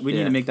 like that, we need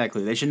Yeah. to make that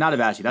clear. They should not have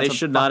asked you. That's They a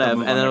should fucked not up have.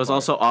 move And on then it their was part.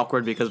 also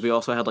awkward because we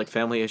also had like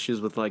family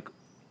issues with like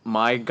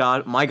my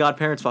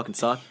godparents fucking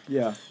suck.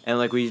 yeah. And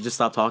like we just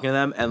stopped talking to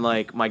them, and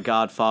like my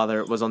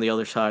godfather was on the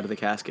other side of the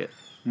casket,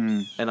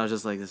 and I was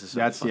just like, "This is so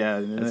That's fun.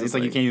 It's just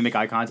like you can't even make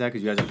eye contact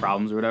because you guys have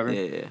problems or whatever.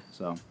 Yeah, yeah.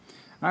 So,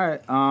 all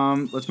right.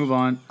 Let's move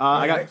on.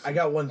 I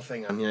got one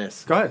thing on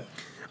this. Go ahead.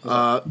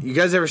 You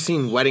guys ever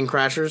seen Wedding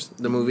Crashers,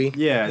 the movie?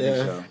 Yeah, I think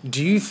so.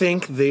 Do you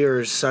think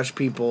there's such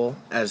people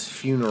as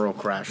funeral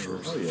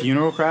crashers?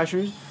 Funeral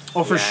crashers.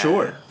 Oh, for Yeah.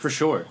 sure, for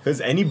sure.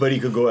 Because anybody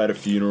could go at a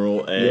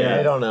funeral and Yeah.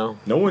 I don't know.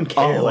 no one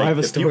cares. Oh, I like, have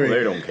a the story. people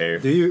there don't care.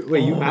 Do you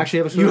wait? You actually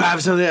have a story? You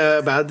have something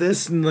about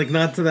this? Like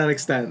not to that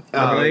extent. Oh,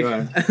 Like, go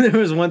ahead. there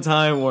was one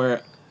time where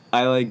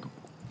I like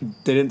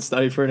didn't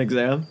study for an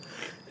exam,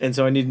 and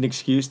so I needed an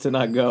excuse to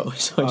not go.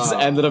 So I just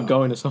ended up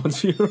going to someone's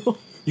funeral.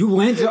 You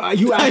went. You I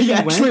actually,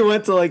 actually went.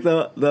 went to like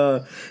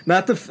the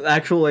not the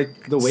actual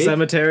like The wake?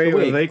 cemetery The or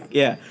wake. like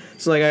yeah.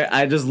 So like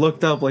I just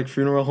looked up like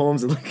funeral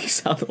homes in like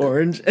South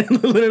Orange and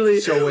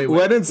literally So wait,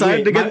 went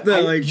inside to get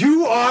the like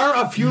You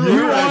are a funeral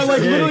You are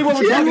like literally what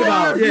we're You talking are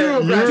about. a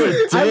funeral Yeah,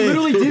 crasher. I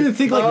literally didn't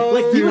think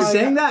like you were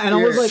saying that, and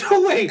I was like,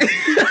 so wait,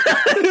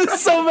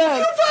 so bad.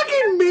 you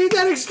fucking made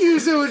that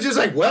excuse. It was just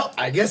like, well,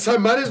 I guess I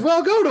might as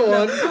well go to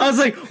one. I was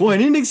like, well, I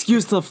need an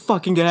excuse to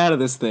fucking get out of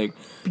this thing.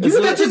 And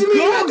so- that doesn't mean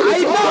you have to I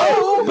go.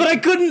 know, but I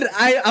couldn't.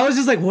 I was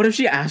just like, what if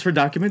she asked for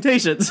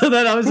documentation? So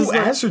then I was just Who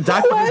like, asked for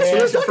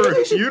documentation for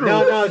a funeral?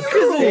 No,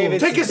 David.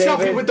 Take a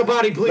selfie with the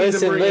body, please.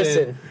 Listen, and bring it in.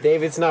 listen.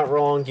 David's not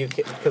wrong. You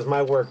because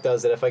my work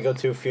does it. If I go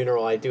to a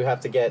funeral, I do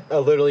have to get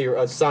literally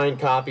a signed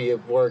copy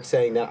of work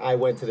saying that I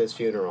went to this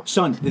funeral.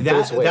 son, that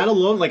This way. that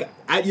alone, like,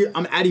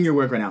 I'm adding your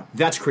work right now.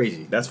 That's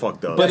crazy. That's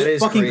fucked up. But That That's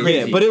is fucking crazy. crazy.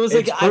 yeah, but it was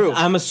like It's proof.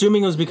 I'm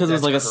assuming it was because it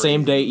was That's like a crazy.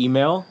 same day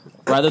email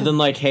rather than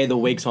like, hey, the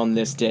wake's on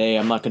this day.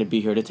 I'm not going to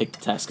be here to take the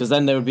test because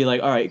then they would be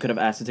like, all right, you could have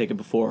asked to take it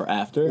before or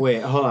after.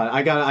 Wait, hold on.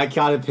 I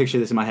gotta picture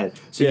this in my head.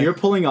 So Yeah. you're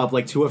pulling up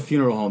like to a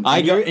funeral home. I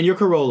and you're got- in your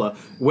Corolla,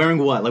 wearing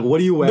what? Like, what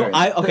are you No,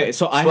 wearing?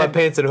 so I had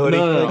Sweatpants and a hoodie.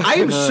 No. I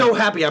am so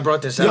happy I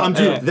brought this up.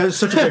 Yo, dude, that's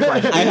such a good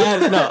question.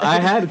 I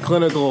had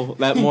clinical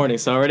that morning,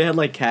 so I already had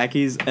like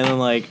khakis, and then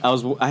like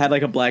I had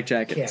like a black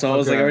jacket, so I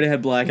was like Okay. I already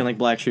had black and like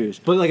black shoes.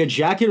 But like a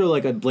jacket or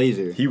like a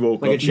blazer? He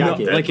woke like up a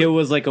jacket. dead. Like it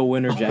was like a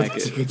winter that's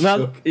a jacket. good Not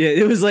joke. yeah,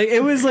 it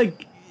was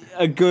like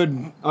a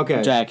good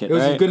Okay. jacket. It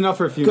was right? good enough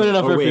for a funeral. Good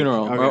enough or for a wake.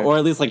 funeral, Okay. or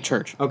at least like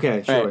church.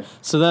 Okay, sure. Right.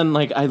 So then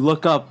like I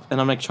look up and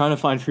I'm like trying to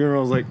find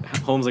funerals like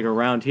homes like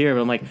around here,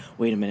 but I'm like,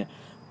 wait a minute.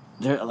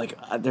 They're like,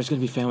 there's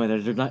gonna be family there.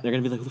 They're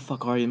gonna be like, who the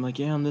fuck are you? I'm like,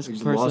 yeah, I'm this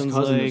Just lost person's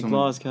cousin or like something.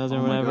 lost cousin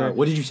Oh or my whatever. God.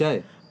 What did you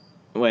say?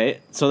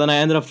 Wait, so then I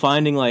ended up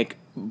finding like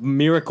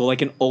miracle,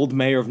 like an old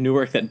mayor of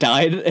Newark that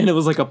died, and it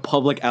was like a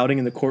public outing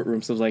in the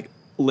courtroom. So it was like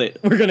lit.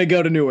 We're gonna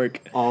go to Newark.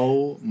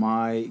 Oh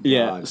my god.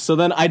 Yeah. So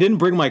then I didn't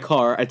bring my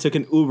car. I took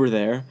an Uber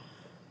there.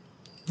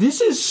 This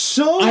is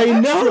so I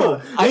extra.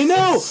 know. I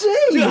know. Insane.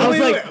 Dude, I was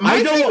like, my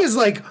I don't. thing is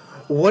like,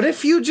 what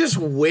if you just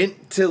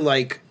went to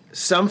like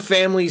some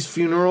family's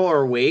funeral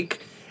or wake,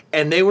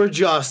 and they were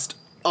just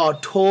a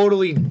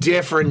totally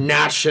different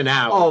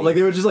nationality? Oh, like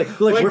they were just like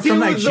we're they from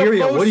were the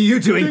Nigeria. most- What are you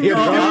doing here,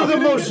 They were bro? the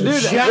most what are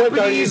you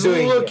Japanese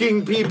doing here?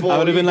 looking people. I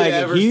would have been you like,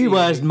 could ever he see.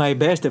 was my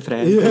best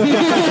friend.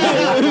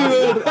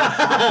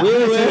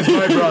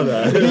 my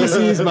brother. This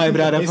is my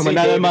brother from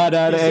another mother,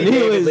 and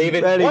he was Leave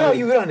it. very Why are good.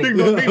 you running?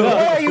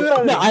 Why are you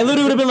running? No, I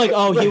literally would have been like,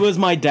 oh, he was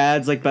my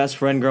dad's like best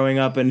friend growing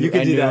up, and You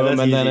could I do knew that, him,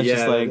 that's and then easy, it's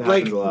just yeah, like, that-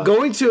 Like happens a lot.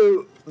 going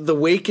to the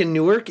wake in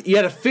Newark, you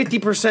had a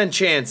 50%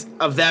 chance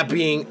of that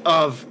being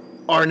of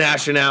our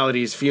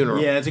nationality's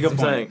funeral. Yeah, that's a good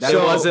saying. point. That's So-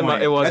 a good It wasn't point.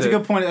 my- it wasn't. That's a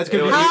good point. That's a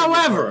good.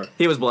 However,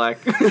 He was black.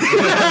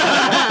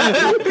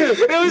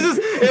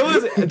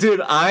 it was,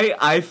 dude,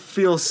 I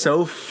feel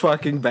so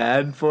fucking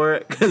bad for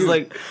it. Because,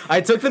 like,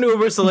 I took the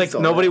Uber so, like,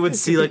 nobody would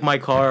see, like, my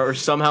car or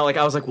somehow, like,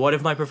 I was like, what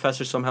if my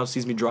professor somehow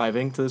sees me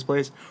driving to this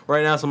place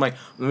right now? So I'm like,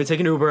 let me take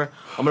an Uber.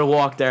 I'm going to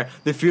walk there.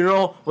 The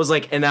funeral was,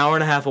 like, an hour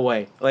and a half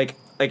away. Like,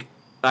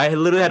 I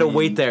literally had to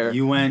wait there.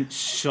 You went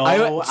so I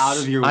went- out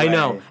of your way. I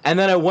know. And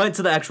then I went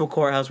to the actual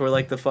courthouse where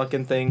like the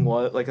fucking thing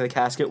was, like the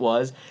casket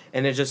was,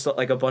 and it's just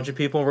like a bunch of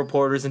people and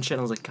reporters and shit. And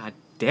I was like, God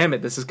damn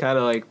it, this is kind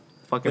of like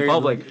fucking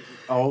public.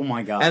 Oh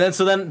my god. And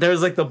then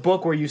there's like the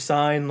book where you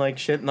sign like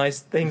shit,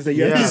 nice things that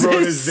you Yeah. have to He wrote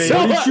say. his name. So-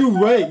 What did you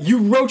write? You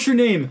wrote your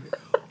name.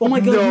 Oh my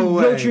god, No you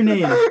way. wrote your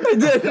name.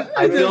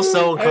 I feel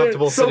so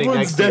uncomfortable sitting Someone's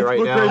next to you death right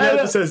book right now. now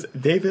just says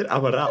David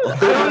Amaral. I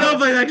don't know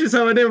if I actually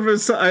saw my name,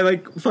 but I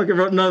like fucking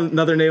wrote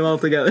another name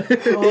altogether.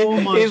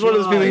 Oh my He's one of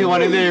those people who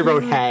went in there and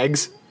wrote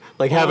hags.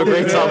 Like, have a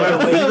great summer.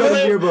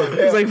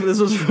 It's like this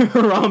was for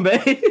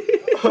Harambe.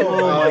 Oh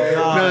my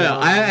god. No.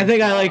 I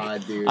think I like.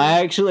 God, dude.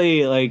 I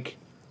actually like.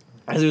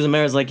 As he was a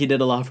mayor, it's like he did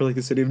a lot for like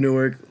the city of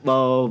Newark.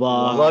 Blah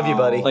blah blah. Love you,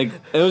 buddy. Like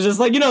it was just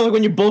like like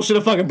when you bullshit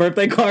a fucking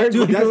birthday card.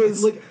 Dude, like, it that's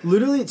was like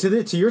literally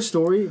to your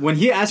story when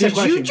he asked that Did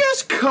question. you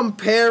just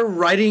compare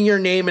writing your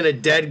name in a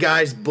dead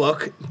guy's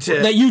book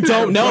to that you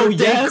don't know.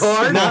 birthday Yes,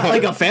 card? not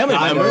like a family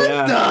I member. know,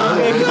 yeah.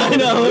 I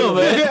know a little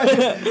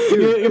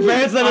bit. your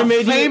parents never a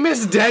made you.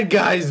 famous dead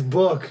guy's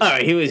book? All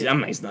right, he was. I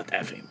mean, he's not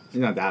that famous. He's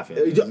not that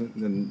famous.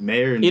 The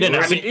mayor. He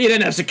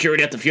didn't have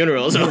security at the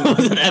funeral, so he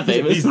wasn't that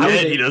famous. He's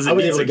dead. He doesn't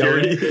need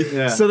security.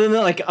 Yeah. So then,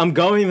 like, I'm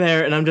going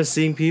there and I'm just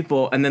seeing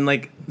people, and then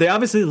like they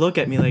obviously look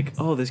at me like,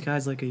 oh, this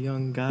guy's like a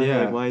young guy.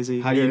 Yeah. Like, why is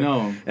he? How do you here?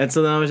 know him? And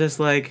so then I was just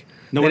like,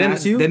 No they one didn't-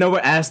 asked you? They never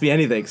asked me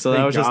anything. So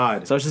Thank I was God.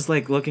 just, so I was just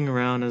like looking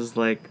around. I was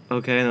like,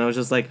 okay, and I was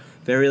just like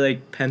very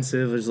like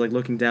pensive. I was like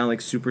looking down,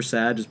 like super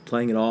sad, just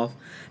playing it off.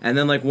 And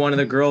then like one of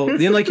the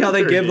girls, you know, like how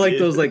they give like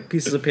those like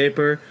pieces of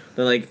paper,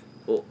 that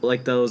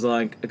like those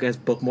like I guess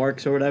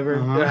bookmarks or whatever.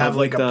 Uh-huh. They have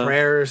like a the-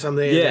 prayer or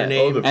something. in Yeah, their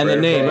name. the and the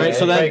prayer name, card. right?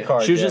 So Yeah, then prayer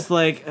card, she was yeah. just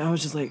like, I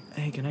was just like,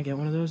 hey, can I get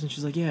one of those? And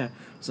she's like, yeah.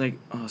 I was like,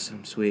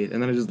 awesome, sweet.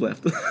 And then I just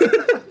left.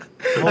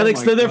 I like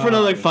my stood there for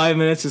another like God. 5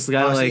 minutes, just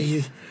kind Oh, of so like.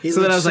 he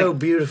so then I looks was so like,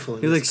 beautiful.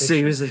 in he was like, this he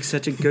picture. was like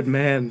such a good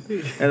man.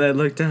 And I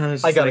looked down. And I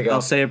was I just gotta like, go.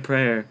 I'll say a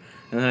prayer.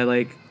 And then I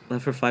like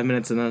left for 5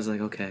 minutes, and then I was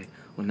like, okay,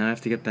 well now I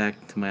have to get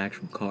back to my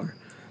actual car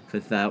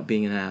without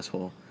being an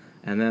asshole.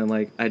 And then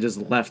like I just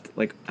left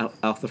like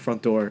out the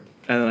front door,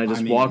 and then I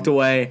just I mean- walked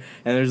away.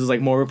 And there's just like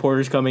more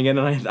reporters coming in,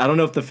 and I don't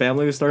know if the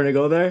family was starting to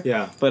go there.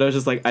 Yeah. But I was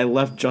just like, I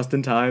left just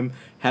in time,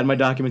 had my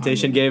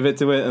documentation, gave it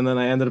to it, and then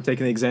I ended up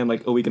taking the exam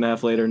like a week and a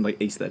half later and like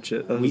aced that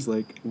shit. I was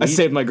like, I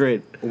saved my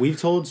grade. We've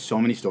told so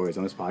many stories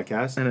on this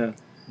podcast. I know.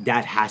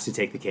 That has to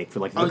take the cake for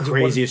like the Oh, dude,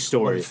 craziest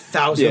story.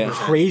 1,000%. Yeah.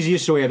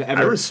 Craziest story I've I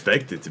ever.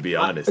 respect it, to be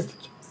honest.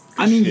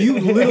 I mean, you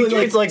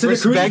literally It's like to the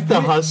respect cruise-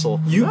 the hustle.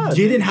 You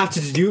didn't have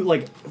to do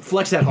like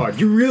flex that hard.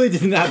 You really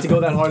didn't have to go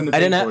that hard in the. I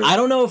didn't. paint for it. I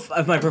don't know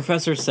if my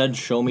professor said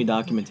show me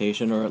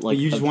documentation or like.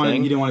 You just a wanted.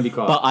 thing, You didn't want to be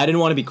caught. But I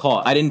didn't want to be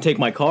caught. I didn't take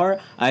my car.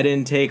 I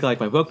didn't take like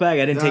my book bag.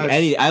 I didn't take That's-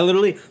 any. I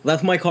literally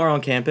left my car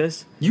on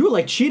campus. You were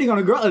like cheating on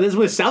a girl. That's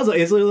what it sounds like.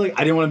 It's literally like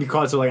I didn't want to be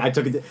caught, so like I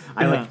took it.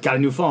 I Yeah. like got a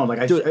new phone. Like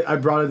I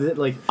brought it.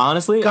 Like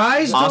Honestly,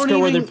 Guys don't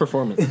Oscar-worthy even-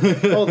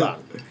 performance. Hold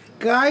on.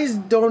 Guys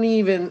don't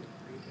even,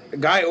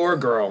 guy or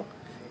girl,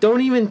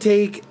 don't even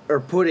take or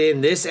put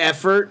in this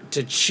effort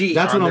to cheat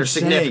that's on what their I'm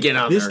significant saying.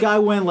 other. This guy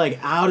went like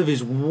out of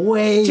his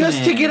way just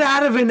to man. get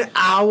out of an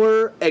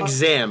hour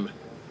exam.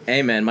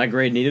 Hey man, my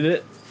grade needed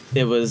it.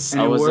 It was.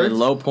 And I it was at a worked?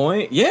 low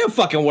point. Yeah, it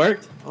fucking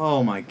worked.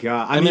 Oh my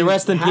god! I mean,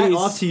 rest in hat peace.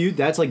 off to you.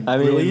 That's like I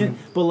mean- brilliant.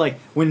 But like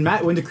when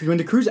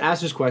the Cruz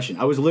asked this question,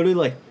 I was literally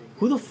like,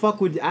 who the fuck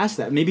would ask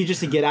that? Maybe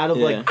just to get out of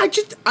Yeah. like.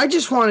 I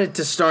just wanted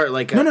to start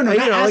like a, No, you know, not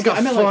like asking. a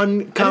I meant, like, I fun didn't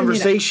mean-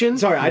 conversation.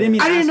 sorry, I didn't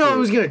mean I didn't ask know you. it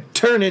was gonna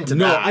turn into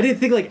No, that. I didn't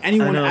think like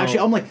anyone I know. actually.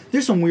 I'm like,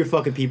 there's some weird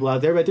fucking people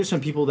out there, right? There's some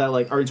people that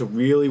like are into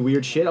really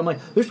weird shit. I'm like,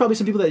 there's probably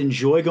some people that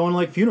enjoy going to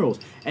like funerals.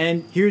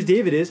 And here's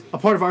David is a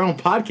part of our own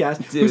podcast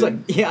Dude. who's like,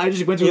 yeah, I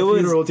just went to It a was-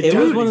 funeral to it get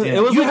was an one of the-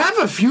 exam. it was You like- have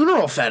a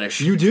funeral fetish.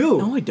 You do.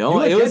 No, I don't. You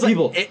like It dead was like-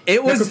 people.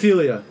 it was-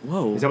 necrophilia.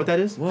 Whoa. Is that what that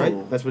is? Whoa.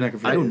 Right? That's what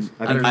necrophilia I don't- is.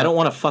 I don't I don't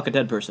want to fuck a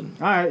dead person.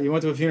 All right, you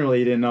went to a funeral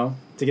you didn't know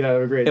to get out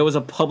of a grade. It was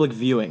a public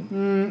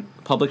viewing.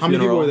 Public How many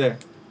funeral. people were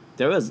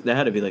there? There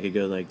had to be like a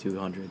good like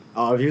 200.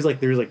 Oh, if he was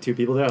like there was like 2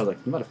 people there, I was like,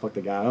 you might have fucked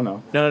the guy. I don't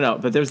know. No.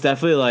 But there was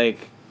definitely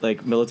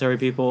like military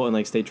people and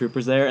like state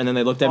troopers there, and then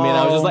they looked at me and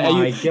I was just Oh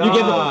like, my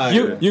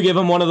God. you give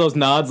them one of those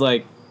nods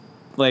like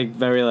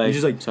very like, You're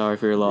just like- sorry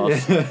for your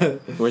loss.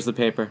 Where's the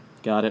paper?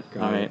 Got it.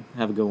 Got All it. right,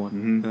 have a good one.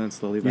 And then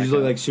slowly back.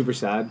 Usually out. like super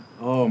sad.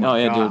 Oh my oh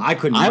yeah, god, dude. I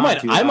couldn't.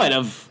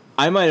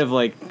 I might have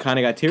like kind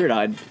of got teary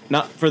eyed,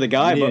 not for the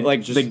guy, Yeah, but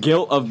like just- the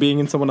guilt of being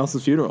in someone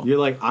else's funeral. You're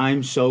like,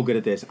 I'm so good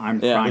at this. I'm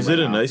Yeah. crying. Was right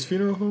it a now. nice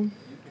funeral home?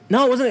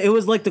 No, it wasn't. It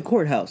was like the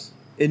courthouse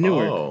in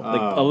Newark. Oh.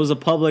 Like it was a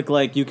public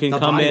like you can The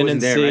come body in wasn't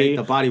and there, see. right?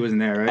 The body wasn't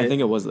there, right? I think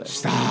it was there.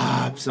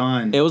 Stop.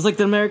 son. It was like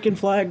the American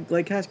flag,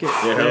 like casket.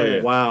 Yeah, hell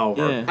yeah. Wow.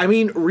 Yeah. I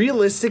mean,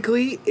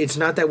 realistically, it's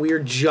not that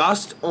weird.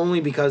 Just only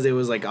because it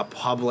was like a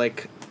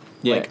public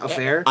like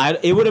affair.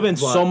 It would have been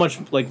But- so much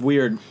like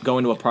weird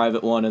going to a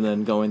private one and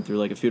then going through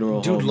like a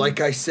funeral Dude, home.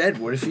 like I said,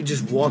 what if you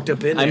just walked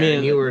up in there I mean,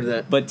 and you were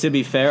the But to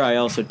be fair, I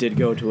also did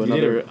go to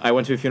another. I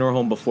went to a funeral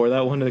home before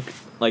that one,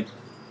 like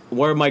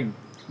where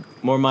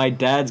my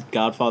dad's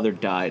godfather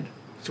died.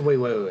 So wait.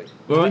 What?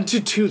 Went to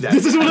two that.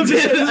 This is what I'm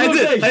saying.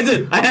 I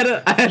did.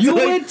 I had You to,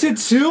 like- went to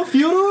 2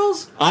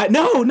 funerals?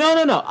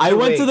 No. I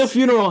went to the Wait.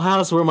 funeral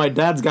house where my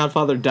dad's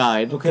godfather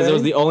died because it Okay.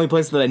 was the only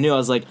place that I knew. I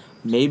was like,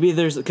 maybe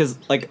there's because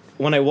like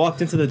when I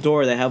walked into the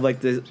door, they have like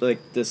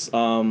this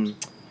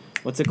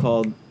what's it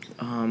called?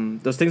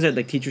 Those things that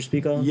like teachers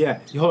speak on. Yeah.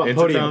 Hold on.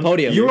 Intercom?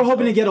 Podium. You were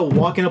hoping to get a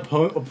walk-in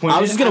appointment I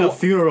was just gonna at a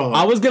funeral home.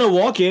 I was gonna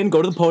walk in,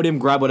 go to the podium,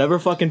 grab whatever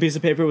fucking piece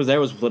of paper was there,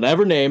 was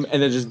whatever name,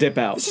 and then just dip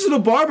out. This isn't a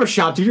barber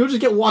shop, dude. You don't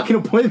just get walk-in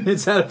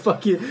appointments at a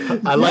fucking.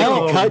 I like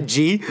No. your cut,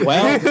 G.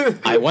 Well,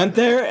 I went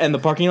there and the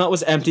parking lot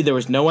was empty. There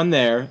was no one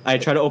there. I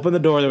tried to open the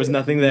door. There was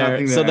nothing there.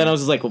 Nothing So there. then I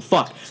was just like, well,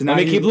 fuck. So now Let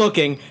me you- keep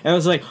looking. And I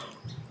was like,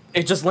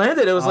 it just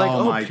landed. It was like,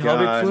 Oh oh, my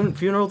pelvic God.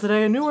 funeral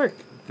today in Newark.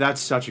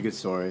 That's such a good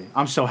story.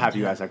 I'm so happy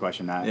you asked that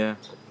question, Matt. Yeah.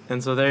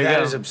 And so there you That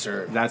go. is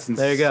absurd. That's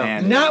insane. There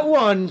you go. Not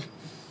one,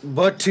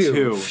 but two,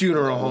 Two.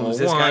 funeral homes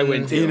this guy One.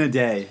 went to. In a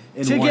day.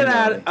 In to one get day.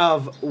 out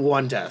of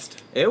one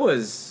test. It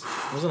was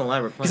an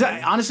elaborate plan.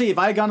 Because honestly, if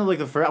I had gone to like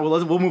the first,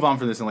 we'll move on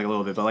from this in like a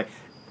little bit, but like,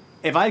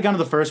 if I had gone to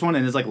the first one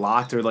and it's like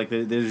locked or like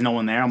there's no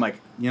one there, I'm like,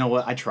 you know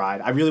what? I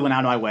tried. I really went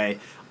out of my way.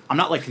 I'm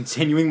not like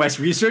continuing my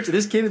research.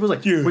 This kid was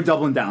like, we're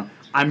doubling down.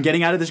 I'm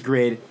getting out of this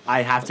grade.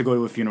 I have to go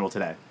to a funeral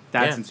today.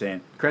 That's Yeah.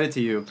 insane. Credit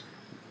to you.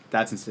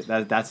 That's insane.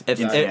 That's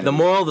If insanity. the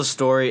moral of the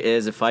story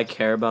is, if I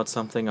care about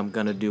something, I'm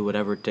gonna do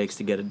whatever it takes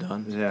to get it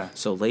done. Yeah.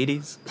 So,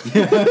 ladies,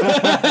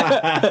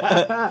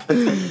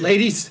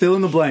 Ladies, Fill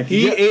in the blank.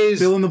 He is-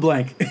 Fill in the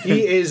blank.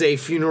 he is a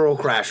funeral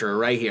crasher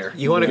right here.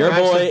 You want to your crash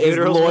boy some is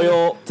funerals?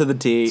 loyal to the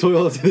T,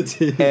 Toil to the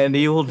T. and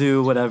he will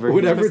do whatever he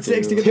Whatever it needs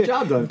takes to get the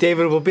job done.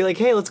 David will be like,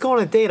 "Hey, let's go on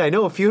a date. I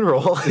know a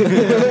funeral."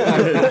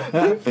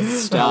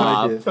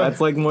 Stop.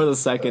 That's like more the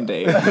second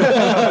date.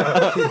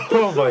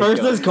 Oh my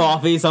First there's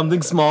coffee,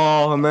 something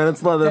small, and then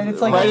it's like,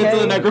 it's like, right into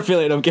the okay.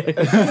 necrophilia. I'm kidding.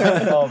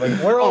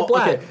 We're all Oh,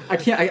 black.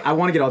 okay. I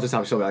want to get off this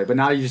topic so badly, but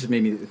now you just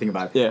made me think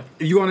about it. Yeah.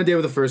 If you go on a date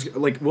with a first,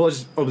 like, we'll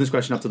just open this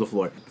question up to the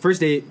floor.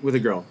 First date with a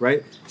girl,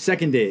 right?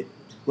 Second date.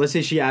 Let's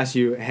say she asks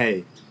you,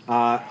 "Hey,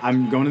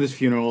 I'm going to this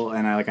funeral,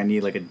 and I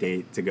need like a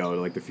date to go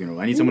to like the funeral.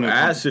 I need someone to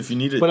Ask if you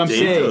need a But I'm date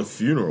saying, to a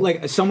funeral.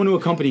 like someone to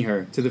accompany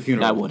her to the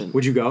funeral. I wouldn't.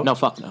 Would you go? No,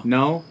 fuck no.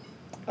 No.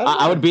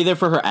 I would be there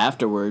for her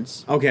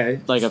afterwards.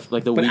 Okay. Like the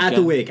But weekend. at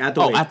the wake, at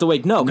the oh, wake. at the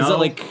wake. No, because No.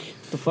 like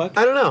the fuck.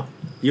 I don't know.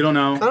 You don't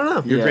know. I don't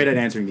know. You're Yeah. great at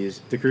answering these.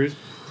 The cruise.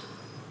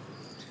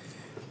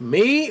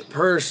 Me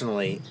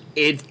personally,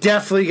 it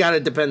definitely got to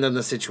depend on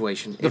the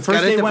situation. It's first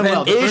gotta date went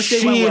well. The Is first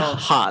date went she well.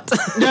 hot?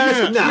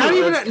 No, not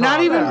even, let's not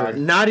calm even,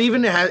 down. not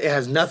even. It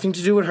has nothing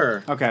to do with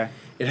her. Okay.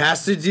 It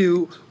has to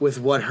do with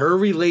what her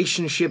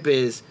relationship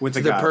is With to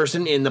the the guy.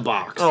 person in the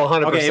box. Oh,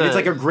 100%. Okay. If it's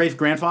like her great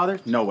grandfather,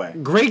 no way.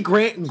 great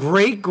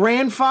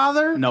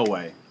grandfather? No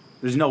way.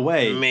 There's no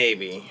way.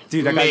 Maybe,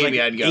 Dude, that guy's maybe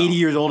like I'd go. 80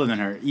 years older than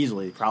her,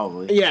 easily,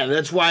 probably. Yeah,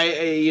 that's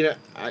why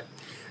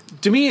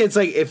to me, it's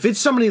like if it's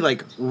somebody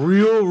like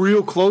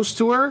real close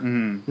to her,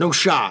 no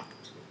shot.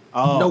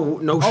 Oh,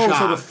 No Oh, so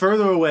shot. the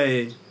further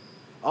away.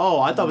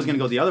 Oh, I thought it was gonna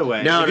go the other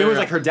way. No, if no, it was no.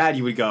 like her dad,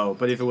 you would go.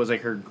 But if it was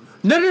like her,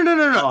 No.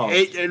 Oh.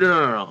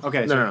 No.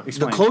 Okay, no, so no. The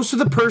explain. closer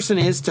the person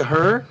is to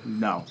her,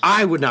 no.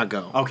 I would not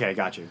go. Okay,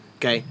 got you.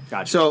 Okay,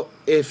 Gotcha. So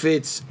if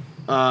it's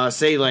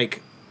say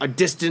like a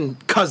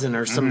distant cousin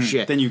or some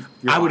shit, Then you're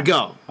I would fine.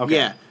 go. Okay.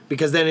 Yeah,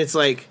 because then it's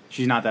like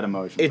She's not that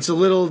emotional. it's a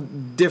little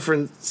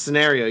different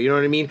scenario. You know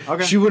what I mean?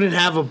 Okay. She wouldn't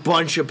have a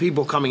bunch of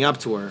people coming up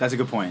to her. That's a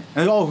good point.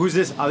 And, oh, who's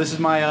this? Oh, this is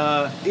my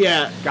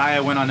yeah. guy I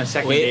went on a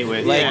second date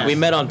with. like Yeah. we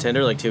met on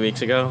Tinder like 2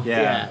 weeks ago.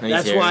 Yeah. Yeah, he's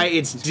that's here. why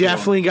it's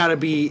definitely got to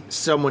be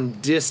someone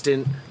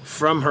distant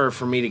from her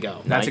for me to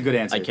go. That's a good I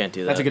answer. can't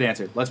do That's a that. good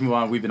answer. Let's move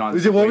on. We've been on.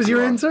 What was way too your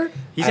long. answer?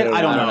 He said,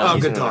 "I don't know." Oh,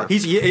 He's good an talk.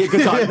 He's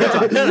good talk. Good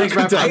talk. Thanks,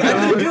 Raph. I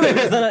gotta do it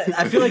 'cause then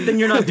I feel like then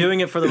you're not doing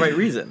it for the right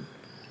reason.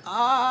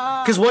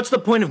 Because what's the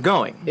point of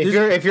going?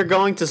 If you're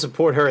going to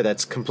support her,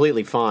 that's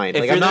completely fine.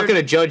 If Like you're I'm not there-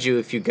 going to judge you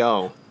if you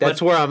go. That's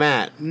But- where I'm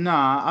at.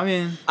 Nah, I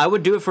mean, I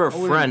would do it for a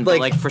friend, but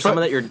like, like for but-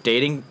 someone that you're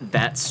dating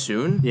that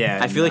soon, Yeah,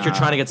 I feel like you're nah.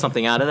 trying to get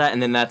something out of that,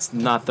 and then that's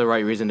not the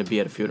right reason to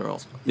be at a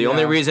funeral. The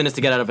only Yeah. reason is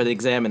to get out of an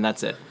exam, and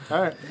that's it.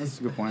 all right, that's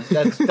a good point.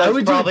 That's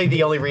would do- probably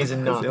the only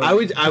reason not. I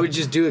would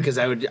just do it because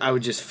I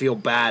would just feel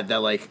bad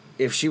that like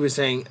if she was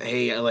saying,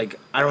 hey, like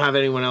I don't have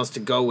anyone else to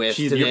go with.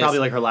 You're to this. probably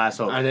like her last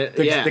hope. I did-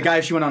 The, yeah. the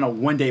guy she went on a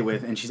one date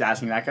with, and she's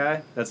asking that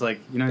guy. That's like,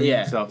 you know what I mean?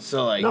 yeah.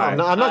 So like No, I'm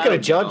not I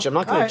going to don't judge. know. I'm not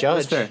All going right, to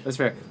that's judge. fair. That's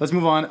fair. Let's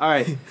move on. All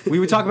right, we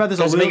would talk about this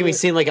a That's little making me bit.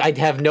 seem like I'd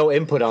have no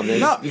input on this.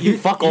 No, you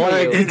fuck all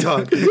Alright, you. good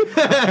talk.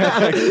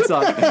 It's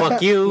all-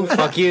 Fuck you.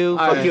 Fuck you.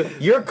 All Fuck right. you.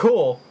 You're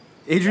cool.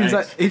 Adrian's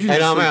Thanks. Adrian's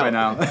And I'm asleep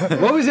out. right now.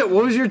 What was it?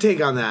 What was your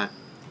take on that?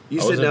 You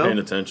I said wasn't paying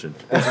no. attention.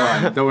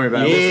 Don't worry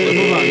about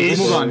it.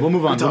 We'll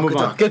move on.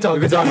 Good talk.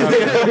 Good talk.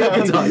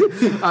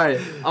 All right.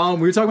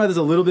 We were talking about this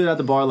a little bit at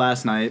the bar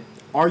last night.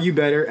 Are you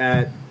better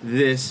at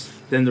this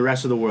than the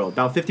rest of the world?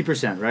 About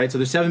 50%, right? So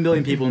there's 7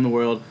 billion people in the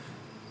world.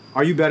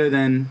 Are you better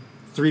than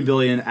 3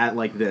 billion at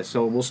like this?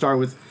 So we'll start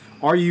with: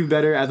 are you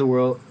better at the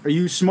world? Are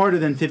you smarter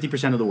than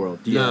 50% of the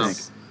world? Do you No. think?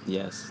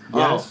 Yes.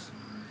 Yes.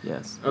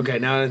 Yes. Okay,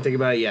 now that I think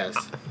about it, yes.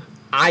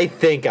 I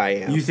think I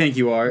am. You think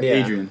you are, Yeah.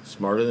 Adrian?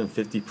 Smarter than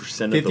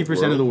 50% of the world?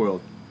 50% of the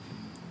world.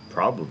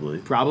 Probably.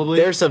 Probably.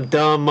 There's some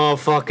dumb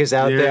motherfuckers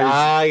out there. There's-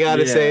 I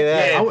gotta yeah. say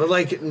that. Yeah, but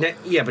like,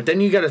 but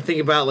then you got to think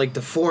about like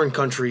the foreign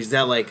countries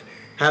that like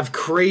have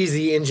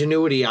crazy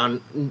ingenuity on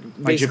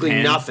basically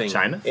Japan, nothing.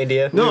 China?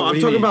 India. No, What I'm do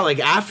you talking mean? about like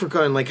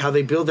Africa and like how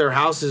they build their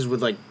houses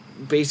with like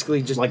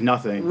basically just like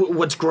nothing.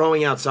 what's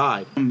growing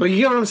outside. But you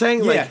get what I'm saying?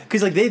 Yeah, Like,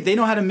 because like they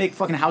know how to make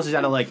fucking houses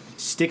out of like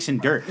sticks and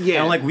dirt.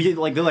 Yeah. and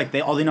like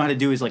they all they know how to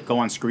do is like go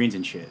on screens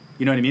and shit.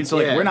 You know what I mean? So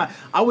like Yeah. we're not.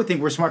 I would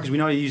think we're smart because we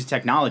know how to use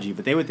technology,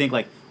 but they would think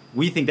like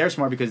we think they're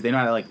smart because they know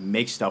how to like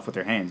make stuff with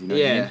their hands. You know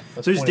what I Yeah. mean?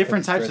 So there's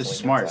different types of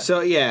smart.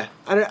 so yeah,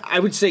 I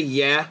would say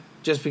yeah,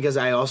 just because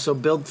I also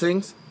build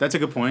things. That's a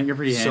good point. You're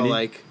pretty handy. So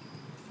like,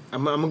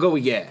 I'm gonna go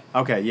with yeah.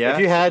 okay, yeah. If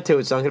you had to,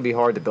 it's not gonna be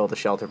hard to build a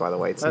shelter. By the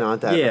way, it's not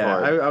that yeah,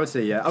 hard. I would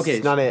say yeah. Okay,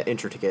 It's not an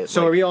intricate.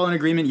 so like- are we all in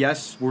agreement?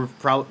 Yes, we're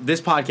this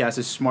podcast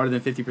is smarter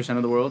than 50%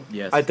 of the world.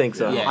 Yes. I think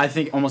so. Yeah. I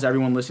think almost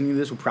everyone listening to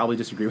this will probably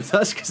disagree with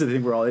us because they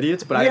think we're all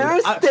idiots. But You're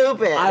I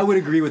stupid. I would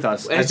agree with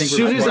us. I As think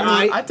soon we're as smart.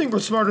 I- I think we're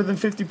smarter than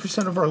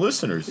 50% of our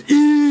listeners.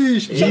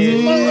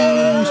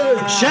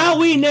 Shall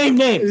we name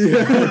names?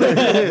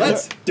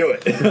 Let's do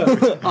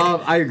it. All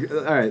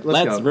right,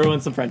 Let's go.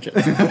 ruin some friendships.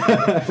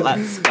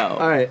 Let's go.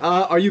 All right,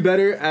 are you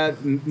better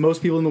at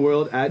most people in the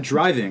world at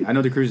driving? I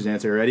know the Cruz's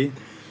answer. Ready?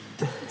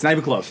 It's not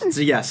even close. It's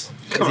a yes.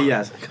 It's a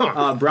yes.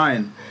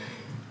 Brian,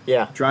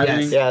 Yeah.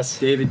 driving. Yes. Yes.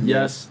 David,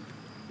 yes.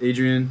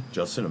 Adrian,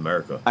 Just in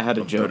America. I had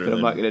a I'm joke, better but I'm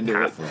than not gonna do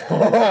half it.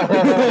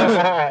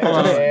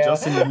 of-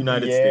 Just in the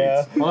United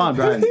States. hold on,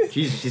 Brian.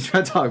 He's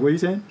trying to talk. What are you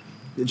saying?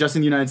 Just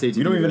in the United States.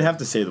 You don't even have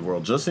to say the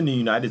world. Just in the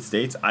United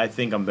States, I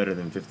think I'm better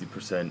than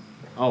 50%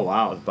 Oh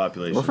wow. of the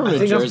population. We're from I New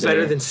think Jersey. I'm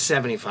better than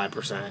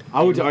 75%.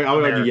 I would argue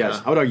America.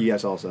 yes. I would argue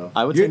yes also.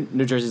 I would You're- say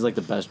New Jersey's like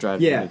the best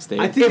driving Yeah, state.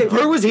 I think If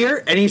Bert was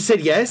here and he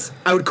said yes,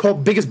 I would call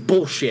biggest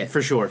bullshit.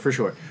 for sure.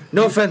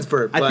 No offense,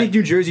 Bert. I but think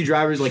New Jersey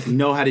drivers like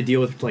know how to deal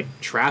with like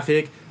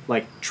traffic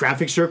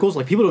circles.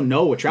 Like people don't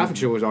know what traffic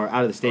circles are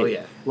out of the state. Oh,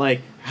 yeah.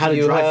 Like how to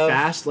You drive have-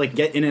 fast, like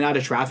get in and out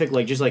of traffic,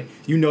 like just like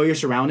you know your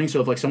surroundings. So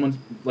if like someone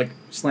like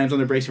slams on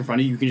their brakes in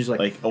front of you, you can just like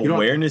Like you don't-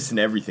 awareness and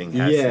everything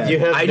has Yeah. to You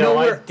have I no know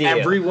where idea.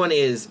 everyone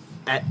is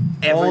at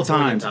every all point in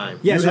times. time.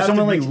 Yeah, you so have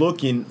someone to be like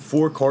looking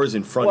 4 cars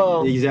in front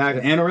Well, of you.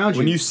 exactly and around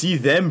When you. you see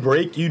them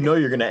brake, you know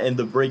you're gonna end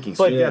up braking.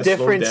 So But you gotta slow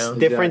different, down.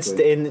 different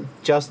Exactly.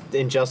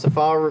 in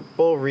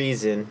justifiable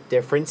reason,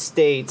 different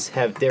states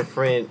have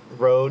different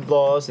road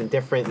laws and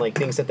different like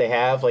things that they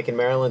have. Like in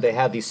Maryland, they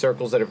have these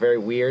circles that are very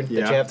weird that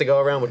Yeah. you have to go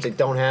around, which they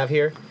don't have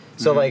here.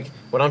 So like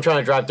when I'm trying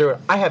to drive through it,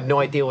 I have no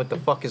idea what the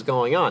fuck is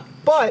going on.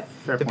 But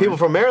Fair the point. people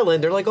from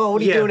Maryland, they're like, "Oh,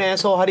 what are you Yeah. doing,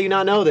 asshole? How do you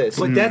not know this?"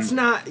 But that's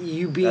not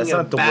you being That's a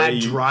not the bad way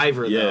you-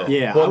 driver, yeah. though.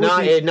 yeah, I Well, would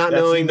not think- not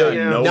that's knowing not the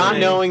knowing. not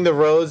knowing the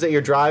roads that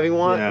you're driving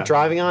Yeah.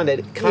 driving on,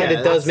 that kind Yeah,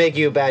 of does that's- make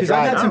you a bad Because I've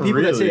had driver. some Not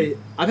people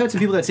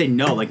that really. say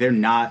no, like they're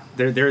not.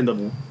 They're in the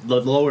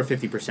lower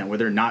 50% where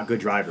they're not good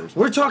drivers.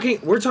 We're talking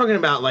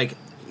about like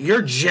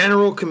your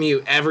general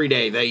commute every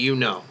day that you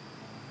know.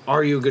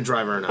 Are you a good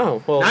driver or not?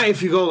 Oh, well- not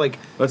if you go like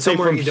Let's say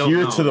somewhere from you don't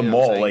here know, to the you know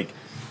what I'm mall, saying? like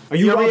Are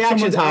you Your up reaction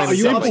someone's- time. Are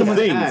you up simple someone's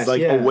things ass?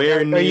 like Yeah.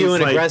 awareness. Are you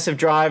an like, aggressive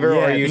driver Yeah,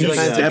 or are you you Do you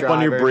defensive step on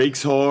your driver?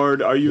 brakes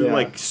hard? Are you Yeah.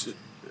 like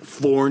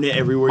flooring it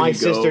everywhere My you go?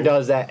 sister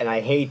does that, and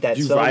I hate that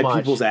Do you so ride much.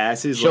 people's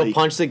asses? She'll like,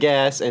 punch the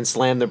gas and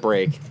slam the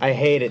brake. I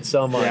hate it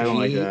so much. Yeah, I don't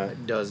like He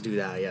that. does do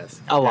that, yes.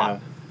 A lot.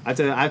 I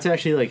have to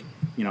actually like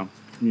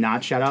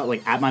not shout out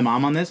like at my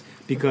mom on this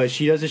because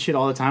she does this shit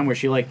all the time where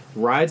she like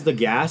rides the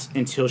gas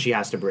until she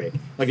has to brake.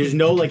 Like there's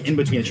no like in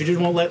between. She just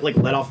won't let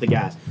off the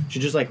gas. She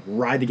just like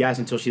ride the gas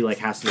until she like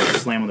has to like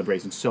slam on the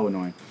brakes. It's so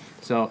annoying.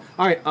 So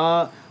all right,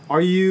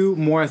 are you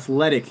more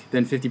athletic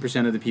than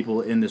 50% of the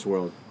people in this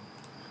world?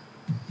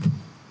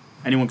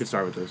 Anyone could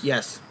start with this.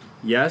 Yes.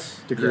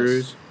 Yes, DeCruz,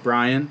 Yes.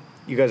 Brian.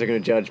 You guys are gonna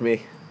judge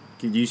me.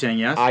 You saying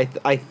yes?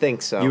 I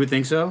think so. You would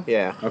think so?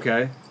 Yeah.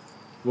 Okay.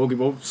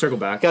 We'll circle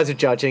back. You guys are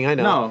judging. I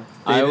know. No.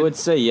 I David? would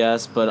say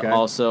yes, but Okay.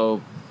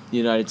 also the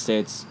United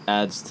States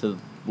adds to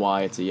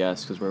why it's a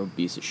yes because we're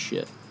obese as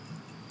shit.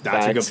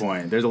 That's a good Facts.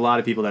 point. There's a lot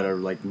of people that are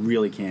like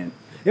really can't.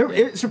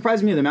 It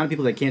surprised me the amount of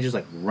people that can't just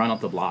like run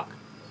up the block.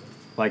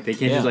 Like they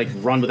can't Yeah. just like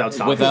run without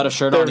stopping. Without a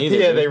shirt They're- on either.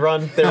 yeah, dude. they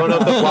run up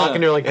the block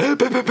and they're like,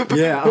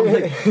 Yeah, I'm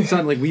like,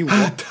 son, like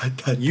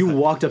you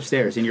walked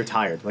upstairs and you're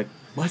tired. Like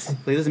what?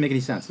 Like it doesn't make any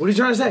sense. What are you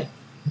trying to say?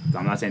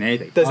 I'm not saying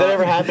anything. does that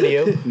ever happen to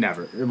you?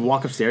 Never.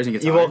 Walk upstairs and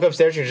get You tired. woke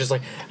upstairs, you're just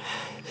like,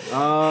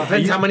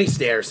 Depends how many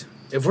stairs.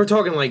 If we're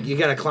talking like you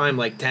gotta climb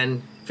like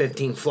 10,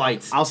 15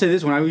 flights. I'll say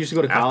this: when I used to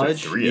go to After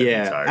college, 3, I'd be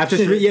yeah, tired. after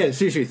 3, yeah,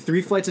 seriously,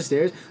 3 flights of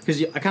stairs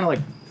because I kind of like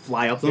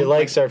fly up them. Your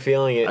legs start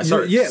feeling it. I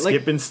started yeah, like-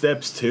 skipping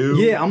steps too.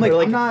 Yeah, I'm like, Or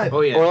like- I'm not.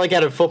 Oh yeah. Or like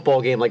at a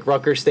football game, like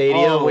Rutgers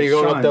Stadium, when you're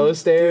going Sean, up those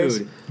stairs.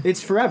 Dude,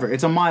 it's forever.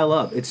 It's a mile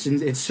up.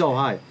 It's so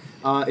high.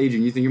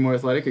 Adrian, you think you're more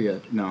athletic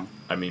or no?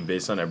 I mean,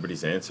 based on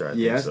everybody's answer, I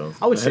Yes, think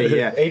so. I would say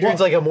yeah. Adrian's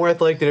Well, like I'm more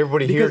athletic than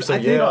everybody here, because so I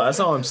think- No, that's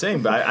not what I'm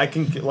saying. But I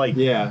can like.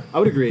 yeah, I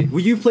would agree. Well,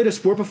 you've played a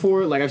sport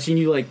before. Like I've seen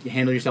you like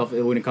handle yourself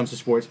when it comes to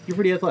sports. You're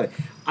pretty athletic.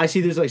 I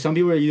see there's like some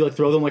people where you like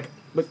throw them like,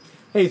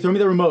 hey, throw me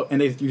the remote,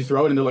 and you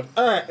throw it, and they're like,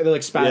 all right, and they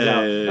like spaz Yeah,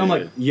 out. yeah, And I'm yeah,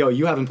 like, yo,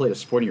 you haven't played a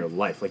sport in your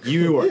life. Like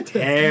you are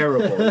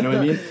terrible. You know what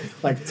I mean?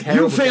 Like You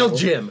terrible. failed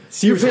gym.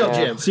 Seriously, You failed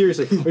gym.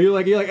 Seriously. Or you're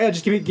like, hey,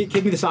 just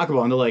give me the soccer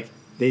ball, and they're like,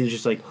 they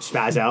just like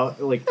spaz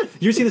out. Like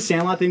you see the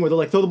Sandlot thing where they're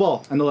like, throw the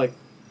ball, and they're like,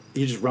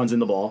 he just runs in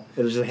the ball.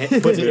 It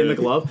just puts it in the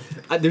glove.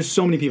 There's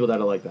so many people that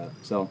are like that.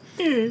 So,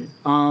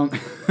 all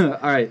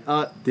right.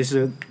 This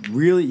is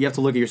you have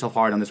to look at yourself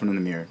hard on this one in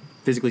the mirror.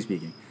 Physically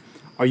speaking,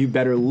 are you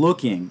better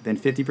looking than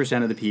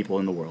 50% of the people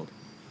in the world?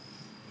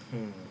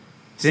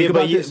 See, Think but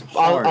about you, this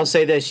hard. I'll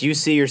say this: you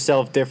see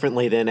yourself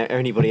differently than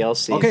anybody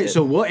else sees. Okay, it.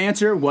 so we'll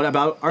answer what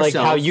about ourselves.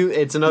 like how you.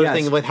 It's another Yes.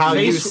 thing with how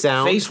you Face,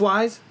 sound. face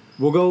wise.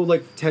 We'll go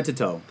like head to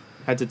toe.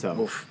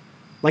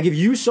 Like if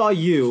you saw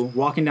you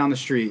walking down the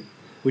street,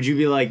 would you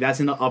be like, that's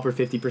in the upper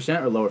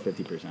 50% or lower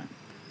 50%?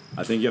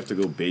 I think you have to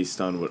go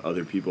based on what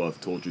other people have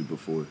told you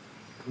before.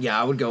 Yeah,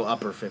 I would go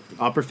upper 50.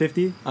 Upper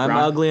 50? I'm Ron?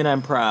 ugly and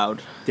I'm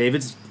proud.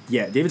 David's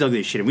ugly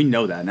as shit, and we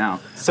know that now.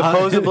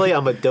 Supposedly,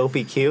 I'm a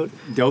dopey cute.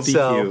 Dopey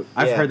So, cute.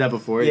 I've yeah. heard that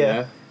before.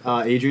 Yeah.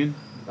 Yeah. Adrian,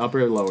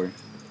 upper or lower?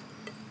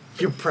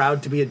 You're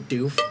proud to be a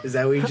doof. Is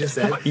that what you just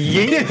said?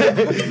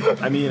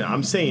 I mean,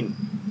 I'm saying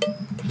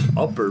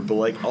upper, but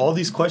like all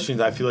these questions,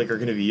 I feel like are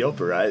gonna be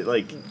upper. I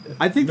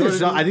think there's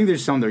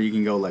some there you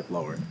can go like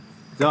lower.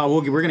 No,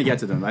 we're gonna get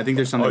to them. I think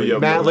there's some. Oh, that yeah, you-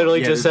 Matt literally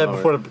yeah, just there's said lower.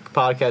 before the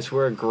podcast,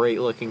 we're a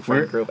great looking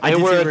friend We're- group. I And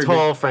did say we're we're a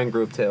tall friend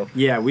group too.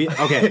 Yeah,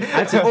 okay.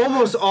 That's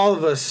Almost all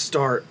of us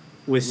start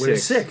with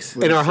with six. six.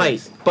 With In our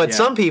six. height. But Yeah.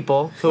 some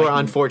people who are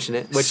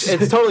unfortunate, which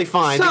it's totally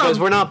fine Some- because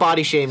we're not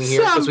body shaming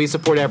here some because we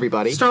support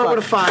everybody. start But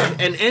with a 5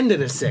 and end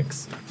in a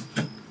 6.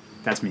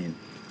 That's mean.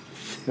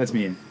 That's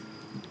mean.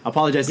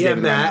 Apologize to Yeah,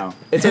 David Matt. right now.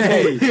 it's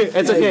okay.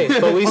 It's okay.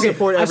 But we Okay,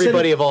 support I've said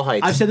everybody it- of all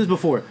heights. I've said this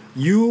before.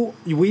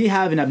 We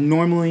have an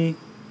abnormally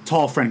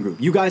tall friend group.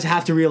 You guys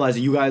have to realize that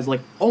you guys, like,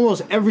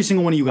 almost every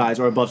single one of you guys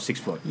are above 6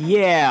 foot.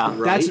 Yeah.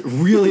 That's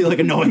really, like,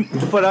 annoying.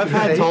 But I've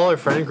had Right. taller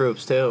friend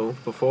groups too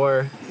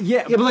before. Yeah,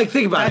 Yeah, but like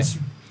think about that's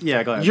it.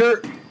 yeah. Go ahead.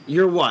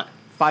 You're what?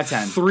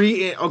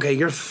 5'10". Okay,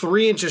 you're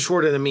 3 inches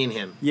shorter than me and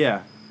him.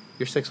 Yeah,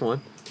 You're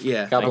 6'1".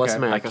 Yeah. God bless Okay,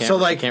 America. I can't, So,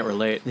 like- I can't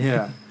relate.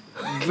 yeah.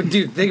 But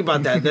dude, think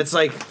about that. That's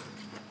like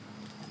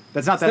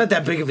That's not it's not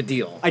that big of a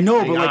deal. I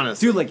know, being but like,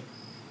 honest. dude, like,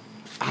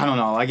 I don't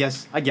know. I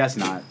guess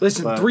not.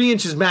 Listen, but- 3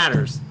 inches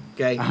matters.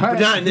 Okay, right. but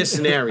not in this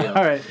scenario.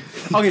 All right.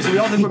 Okay, so we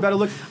all think we're better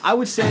look. I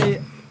would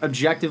say,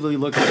 objectively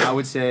looking,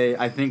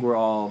 I think we're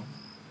all,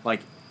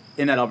 like,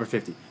 in that upper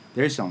 50.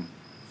 There's some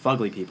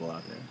fugly people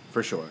out there,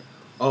 for sure.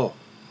 Oh,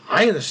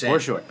 I understand. For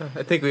sure.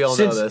 I think we all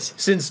Since, know this.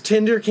 since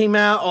Tinder came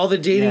out, all the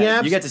dating Yeah,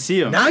 apps, you get to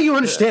see 'em. Now you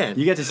understand.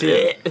 You get to see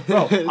it.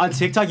 Bro, on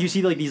TikTok, you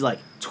see, like, these, like,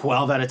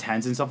 12 out of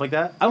 10s and stuff like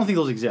that. I don't think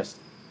those exist.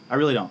 I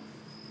really don't.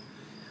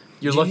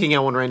 You're looking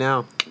at one right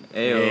now.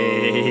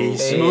 Hey,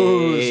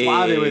 smooth,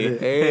 suave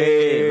with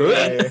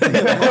it.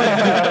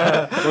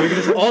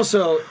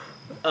 Also,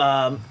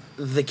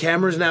 the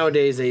cameras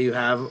nowadays that you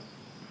have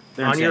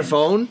They're on your insane.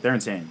 phone, They're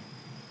insane.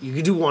 you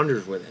can do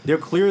wonders with it. They're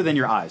clearer than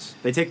your eyes.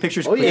 They take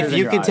pictures Oh, yeah. clearer If than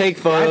you your can eyes. take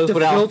photos the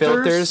without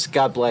filters. filters,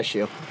 God bless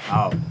you.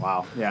 Oh,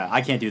 wow. Yeah,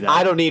 I can't do that.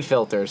 I don't need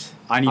filters.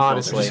 I need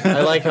honestly. filters.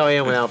 I like how I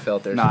am without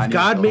filters. Nah, I need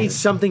God made filters.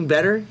 something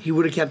better, he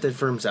would have kept it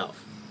for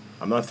himself.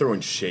 I'm not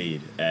throwing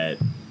shade at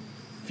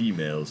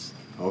females,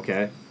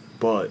 Okay.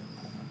 but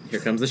Here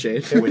comes the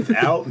shade.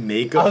 without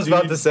makeup, I was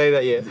about dude, to say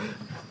that, yeah.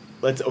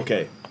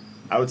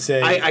 I would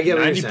say I get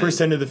what you're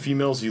 90% of the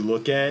females you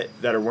look at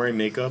that are wearing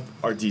makeup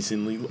are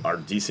decently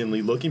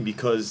looking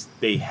because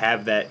they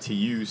have that to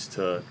use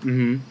to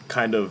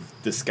kind of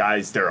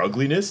disguise their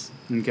ugliness.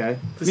 Okay.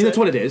 I To mean, that's say-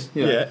 what it is.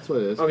 Yeah, Yeah. that's what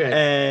it is. Okay.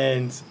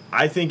 And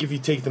I think if you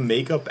take the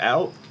makeup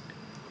out,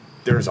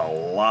 there's a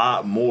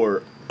lot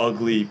more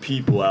ugly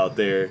people out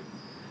there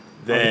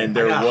than Okay, I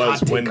there got a was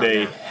hot when take on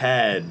they that.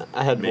 had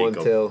I had one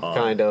makeup too, on,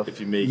 kind of. If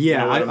you make, Yeah, you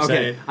know what I'm okay.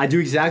 saying? I do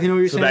exactly know what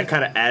you're So saying. that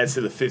kind of adds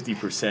to the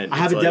 50%. I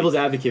have It's a like- devil's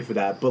advocate for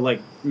that, but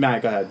like,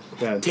 Matt, go ahead.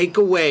 Go ahead. Take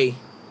away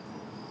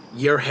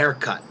your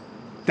haircut.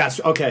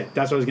 That's okay.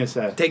 That's what I was gonna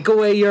say. Take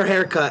away your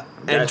haircut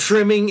and That's-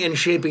 trimming and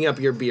shaping up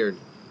your beard.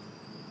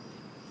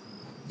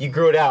 You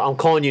grew it out. I'm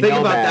calling you Think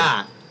Nomad. about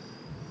that.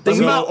 Think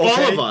So, about all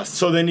okay, of us.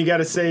 So then you got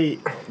to say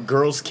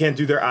girls can't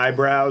do their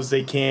eyebrows.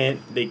 They can't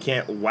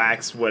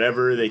wax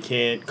whatever. They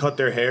can't cut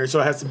their hair. So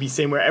it has to be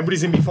same where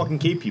everybody's gonna be fucking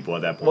gay people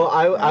at that point. Well,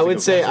 I That's a would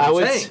good say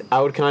point.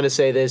 I would kind of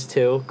say this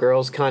too.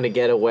 Girls kind of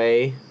get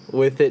away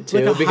with it too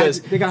Like because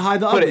they gotta hide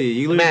the put ugly. it-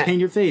 You literally Matt, paint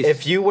your face.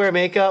 If you wear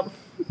makeup,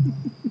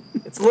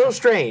 it's a little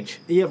strange.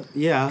 Yeah.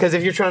 Because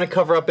if you're trying to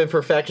cover up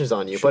imperfections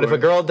on you, but if Sure.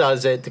 a girl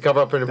does it to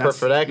cover up her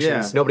imperfections,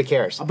 yeah. nobody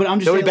cares. But I'm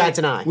just nobody saying, bats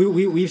an eye.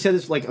 We've said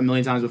this like a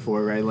million times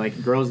before, right?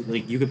 Like girls,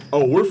 like you could.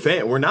 Oh,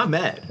 we're not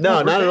mad.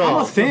 no, not at all.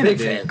 I'm a fan big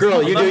of it. fan. Girl,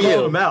 I'm you not do calling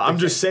you. them out. I'm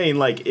just saying,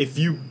 like, if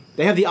you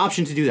They have the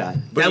option to do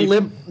that. but That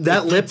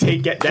if- lip take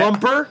it- that-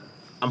 plumper,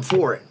 I'm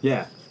for it.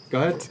 Yeah. Go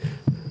ahead.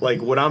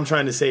 like what I'm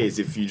trying to say is,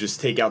 if you just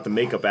take out the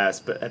makeup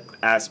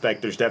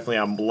aspect, there's definitely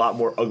a lot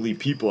more ugly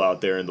people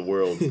out there in the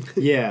world.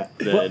 Yeah.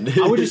 Then But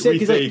I would just say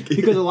we think.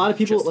 because a lot of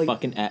people Just like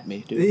fucking at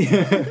me, dude.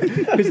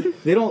 because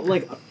they don't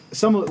like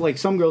some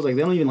girls like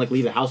they don't even like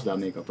leave the house without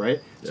makeup, right?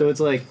 So it's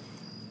like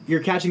you're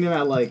catching them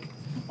at like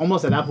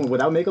almost at that point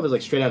without makeup is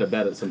like straight out of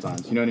bed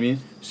sometimes. You know what I mean?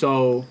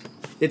 So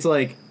it's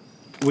like,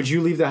 would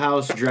you leave the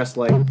house dressed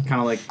like kind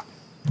of like,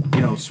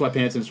 you know,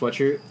 sweatpants and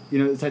sweatshirt, you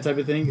know, that type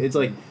of thing? It's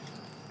like,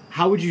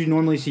 how would you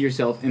normally see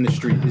yourself in the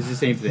street? It's the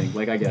same thing.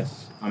 Like I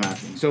guess I'm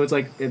asking. So it's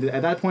like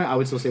at that point I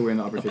would still say we're in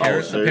the upper 50s.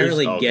 serious?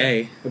 Apparently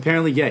Okay. gay.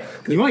 Apparently gay.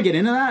 You want to get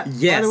into that?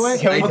 Yes. By the way,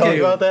 Can we talk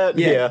about that?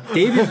 Yeah.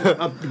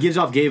 Dave gives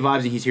off gay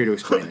vibes, and he's here to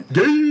explain it.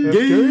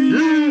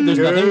 There's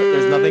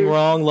nothing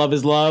wrong. Love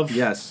is love.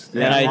 Yes.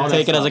 And Yeah, I all that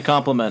take it as a stuff.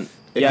 compliment.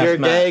 If Yes, you're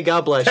Matt. gay,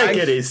 God bless Take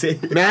you. it easy.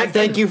 Matt,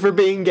 thank you for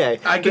being gay.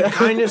 I can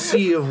kind of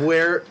see of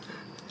where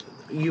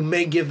you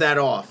may give that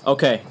off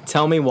Okay,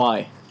 tell me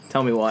why.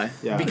 Tell me why.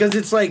 Yeah. because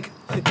it's like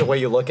The way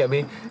you look at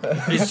me.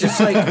 it's just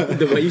like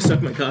The way you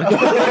suck my cock.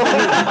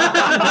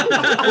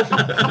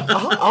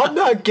 I'm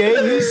not gay,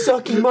 he's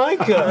sucking my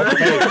cock.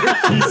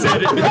 He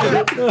said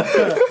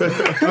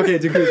it. Okay,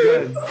 dude, go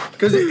ahead.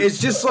 because it's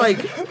just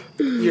like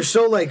you're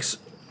so like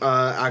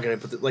how can I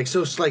put it, like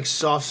so like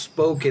soft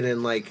spoken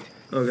and like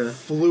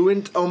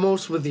fluent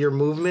almost with your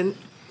movement,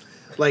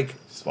 like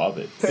Suave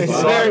it.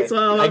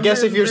 I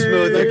guess if you're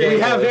smooth, they're gay.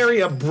 we have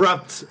very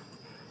abrupt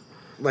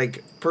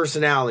like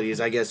personalities,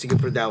 I guess you could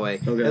put it that way.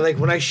 Okay. And like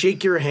when I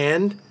shake your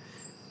hand,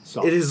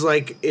 Soft. it is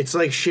like it's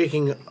like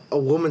shaking a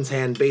woman's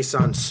hand based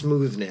on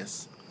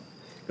smoothness.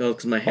 Oh,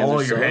 because my hands Oh, are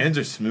your soft. hands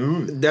are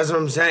smooth. That's what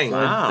I'm saying.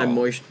 Wow. I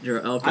moisture.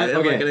 Okay. I- I'm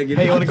okay. not gonna give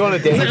Hey, you want to go on a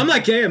It's like, date? I'm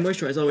not gay. I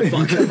moisturize all the way.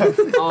 Fuck.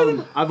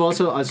 I've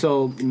also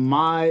so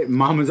my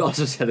mom has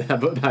also said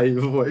that about you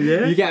before.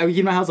 Yeah? You got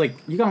my house like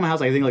you got to my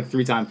house I think like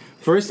 3 times.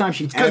 First time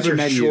she 'cause ever you're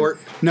met short.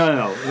 you.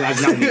 No.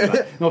 That's not me.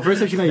 No, first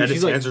time she met you, That she's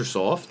his like hands are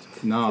soft.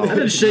 no.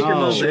 didn't shake your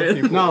mouth,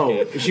 man.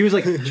 No, she was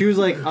like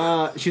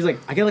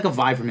I get like a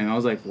vibe from him. I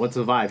was like, what's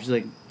the vibe? She's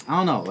like, I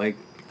don't know, like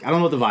I don't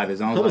know what the vibe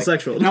is. And I was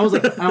Homosexual. Like, and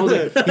I was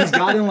like, he's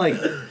gotten like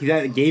he's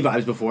had gay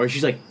vibes before.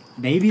 She's like,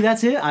 maybe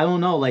that's it. I don't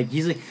know. Like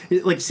he's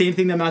like same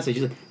thing that Matt said.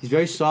 She's like, he's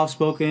very soft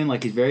spoken.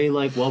 Like he's very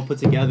like well put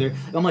together.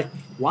 And I'm like,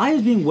 why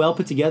is being well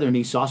put together and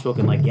being soft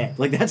spoken like gay?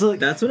 Like that's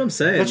like That's what I'm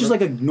saying. that's just like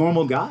a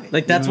normal guy.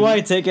 Like that's You know why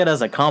what I take it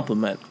as a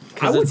compliment.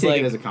 I would it's take it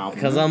like, as a compliment.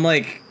 Because I'm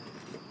like,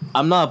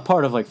 I'm not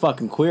part of like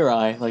fucking Queer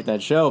Eye like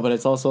that show, but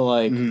it's also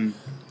like.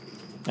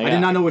 I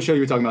did not know what show you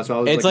were talking about, so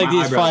I was It's like my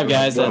these eyebrows 5 were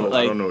guys that Whoa, I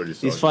like don't know what he's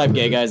these talking 5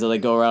 gay guys that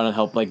like go around and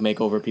help like make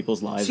over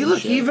people's lives. See, and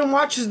look, shit. he even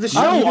watches the show.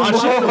 I don't watch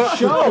it. The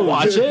show.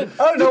 Watch it.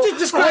 Oh, no. You just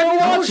described I the don't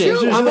whole watch it.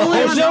 show. I'm only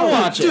I on, don't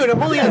watch it. Dude,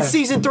 I'm only on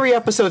season 3,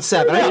 episode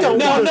 7. I don't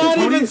No, watch not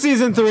it. even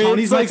season 3.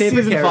 Tony's It's my like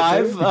favorite season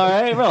character. 5. All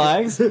right,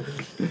 relax. All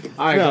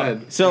right, go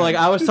ahead. So like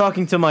I was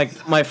talking to my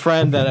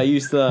friend that I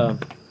used to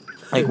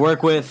like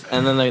work with,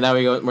 and then like now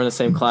we're in the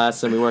same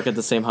class and we work at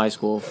the same high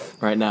school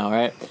right now,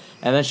 right?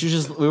 And then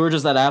we were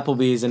just at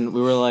Applebee's and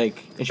we were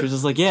like, and she was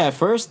just like, yeah, at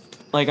first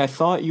like I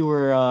thought you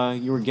were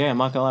gay. I'm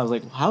not gonna lie. I was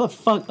like, how the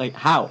fuck? Like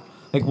how?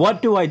 Like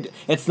what do I?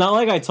 It's not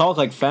like I talk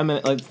like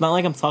feminine. Like it's not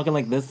like I'm talking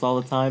like this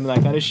all the time and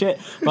that kind of shit.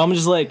 But I'm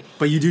just like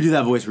But you do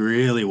that voice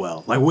really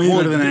well, like way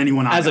better than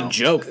anyone I as know. a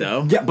joke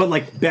though. Yeah, but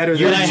like better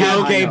You're than I anyone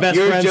have I gay know. best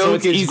Your friends, so joke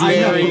it's is easy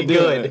very to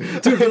do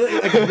it.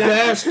 good.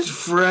 Best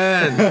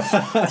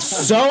friend.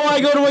 So I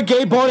go to a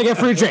gay bar to get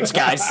free drinks,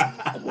 guys.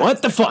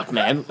 What the fuck,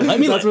 man? Let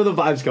me. That's where the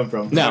vibes come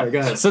from. No. All right, go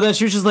ahead. So then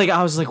she was just like,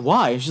 I was like,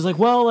 why? She's like,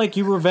 well, like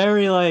you were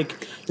very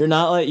like, you're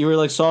not like you were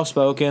like soft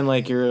spoken,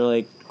 like you're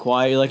like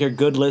quiet, you're like a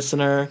good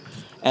listener.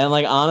 And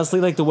like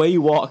honestly, like the way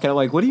you walk, and I'm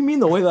like, what do you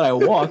mean the way that I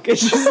walk? And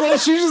she's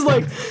just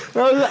like,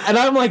 and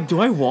I'm like, do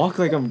I walk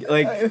like I'm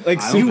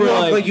like super You walk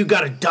like, like you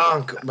got a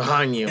donk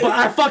behind you.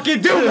 I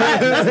fucking do, man.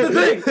 That's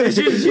the thing.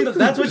 She,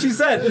 that's what she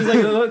said. She's like,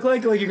 it look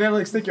like you're gonna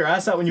like stick your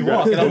ass out when you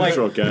walk. And I'm like,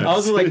 Neutral gas. I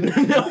was like,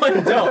 no, I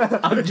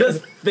don't. I'm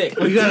just thick.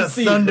 You got a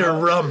see, thunder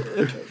rump.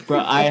 bro.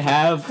 I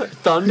have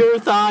Thunder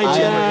thigh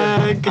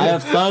jack. I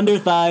have thunder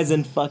thighs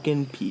and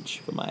fucking peach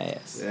for my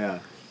ass. Yeah.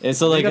 And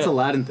so I like think that's a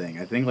Latin thing.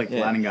 I think like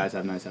Yeah. Latin guys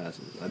have nice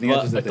asses. I think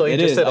well, that's just I a thought thing. you it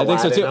just is. said I think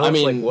so Aladdin. too. I I was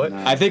mean, like,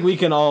 what? I think we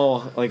can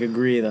all like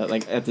agree that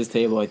like at this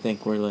table, I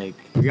think we're like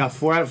We got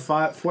 4 out of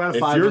 5. 4 out of If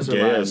 5 you're of us are gay,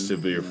 I Latin. has to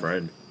be your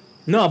friend.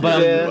 no,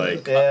 but Yeah,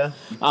 like- yeah.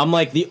 I'm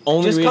like the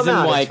only Just come reason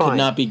out, why I it's could fine.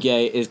 not be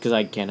gay is because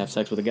I can't have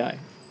sex with a guy.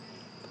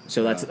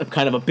 So that's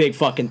kind of a big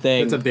fucking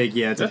thing. It's a big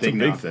it's That's a big a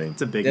big no. thing.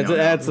 It's a big That's, no.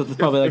 that's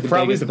probably like the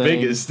Probably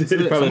biggest the thing.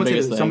 biggest. Probably the Some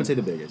biggest would thing. say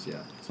the biggest, yeah.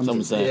 Some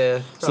would say.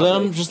 Yeah, So then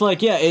probably. I'm just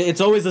like, yeah,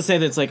 it's always the same.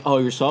 That it's like, oh,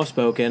 you're soft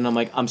spoken. I'm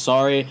like, I'm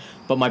sorry,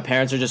 but my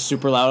parents are just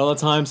super loud all the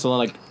time. So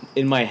like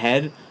in my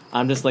head,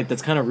 I'm just like,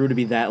 that's kind of rude to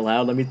be that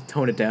loud. Let me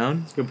tone it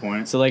down. Good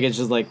point. So like it's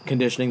just like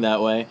conditioning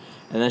that way,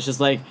 and that's just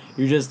like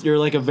you're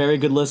like a very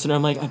good listener.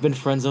 I'm like, I've been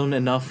friend zoned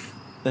enough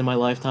in my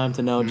lifetime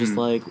to know just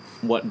like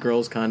what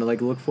girls kind of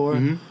like look for.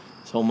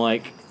 So I'm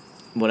like,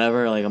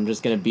 whatever. Like I'm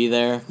just gonna be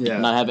there,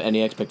 not have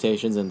any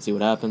expectations, and see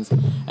what happens.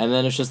 And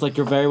then it's just like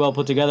you're very well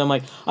put together. I'm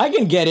like, I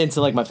can get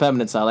into like my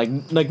feminine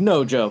side, like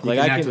no joke. You like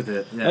I connect can with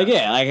it.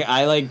 Yeah. like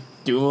I like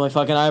do my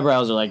fucking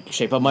eyebrows or like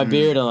shape up my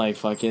beard and like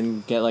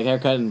fucking get like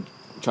haircut and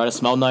try to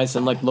smell nice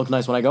and like look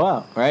nice when I go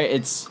out. Right?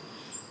 It's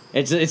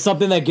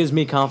something that gives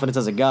me confidence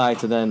as a guy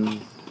to then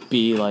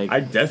be like. I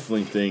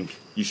definitely think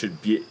you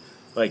should be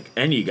like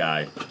any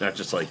guy, not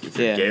just like if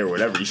you're gay or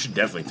whatever. You should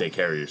definitely take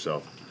care of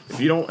yourself. If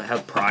you don't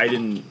have pride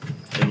in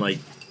like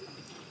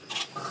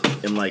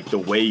the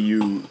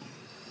way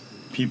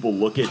people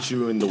look at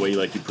you and the way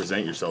like you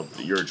present yourself,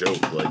 you're a joke.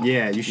 Like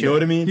you should. You know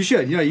what I mean? You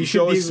should. You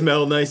should always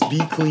smell nice, be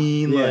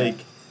clean, like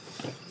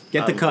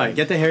get the cut,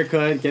 get the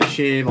haircut, get a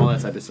shave, all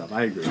that type of stuff.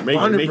 I agree.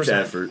 make the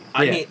effort.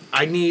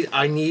 I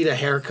need a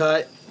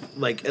haircut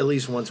like at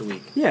least once a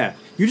week. Yeah,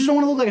 you just don't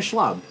want to look like a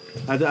slob.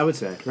 I would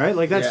say, right?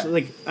 Like that's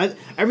like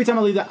every time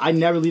I leave I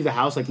never leave the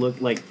house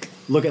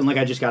looking like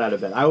I just got out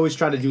of bed. I always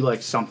try to do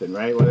like something,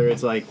 right? Whether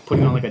it's like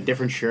putting on like a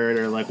different shirt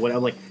or like whatever,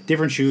 like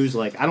different shoes.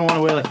 Like I don't want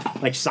to wear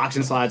like socks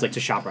and slides like to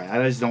shop right.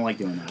 I just don't like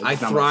doing that. I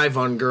thrive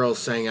on girls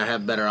saying I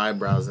have better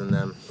eyebrows than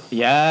them.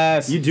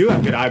 Yes, You do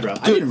have good eyebrows.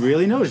 I didn't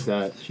really notice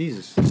that.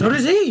 Jesus. So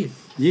does he.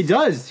 He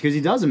does, because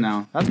he does them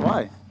now. That's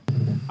why.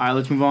 All right,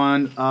 let's move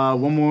on.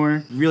 One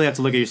more. You really have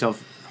to look at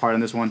yourself hard on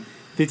this one.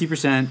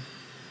 50%,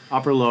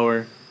 upper,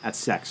 lower, at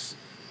sex.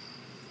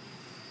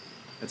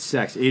 At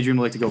sex. Adrian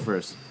would like to go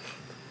first.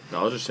 No,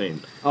 I was just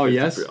saying. Oh,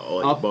 yes?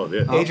 Like Up. both,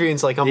 yeah.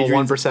 Adrian's like, I'm a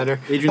one Adrian's- percenter.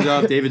 Adrian's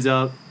up, David's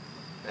up,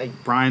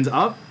 Brian's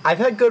up. I've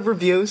had good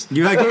reviews.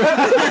 You had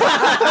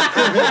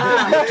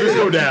Just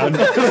go down.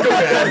 Just go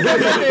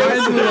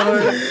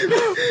down.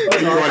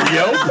 You want to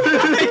Yelp?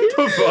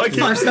 The fuck?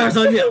 5 stars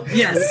on Yelp.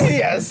 Yes.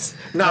 Yes.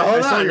 No,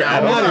 hold on.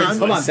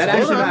 Hold on. That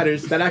actually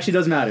matters. That actually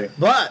does matter.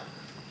 But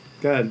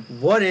Go ahead.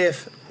 what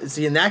if?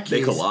 See, in that case,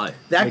 They could lie.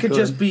 That They could could.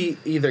 just be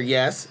either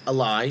yes, a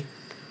lie,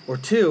 or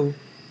two.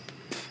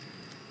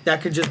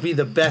 That could just be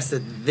the best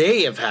that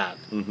they have had.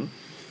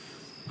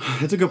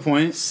 That's a good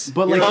point.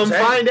 But You like, know what I'm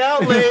saying? Find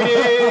out,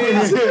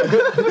 ladies. that's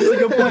a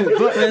good point.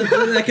 But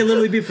That could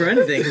literally be for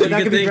anything.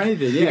 That could be for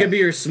anything, You yeah. could be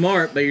you're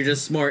smart, but you're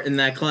just smart in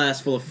that class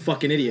full of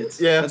fucking idiots.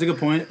 Yeah. that's a good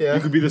point. Yeah.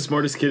 You could be the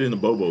smartest kid in the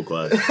Bobo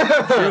class.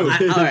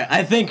 All right,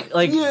 I think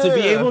like to be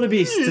Yeah. able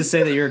to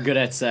say that you're good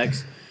at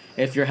sex,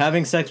 if you're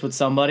having sex with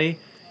somebody,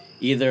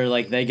 either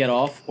like they get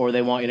off or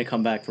they want you to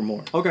come back for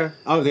more. Okay.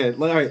 Okay.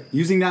 All right.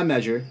 Using that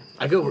measure.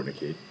 I go.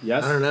 Fornicate.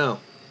 Yes. I don't know.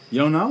 You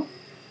don't know?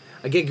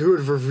 I get good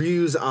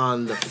reviews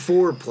on the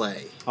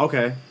foreplay.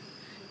 Okay.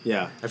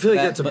 Yeah. I feel like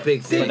that's a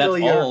big But thing. that's Tickle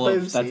your all of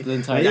pussy. that's the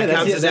entire. that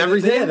counts as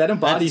everything? Yeah, that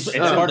embodies. It's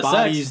part of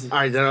embodies- sex. All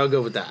right, then I'll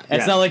go with that.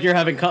 It's not like you're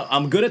having.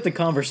 I'm good at the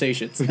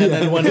conversations, and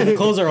then when the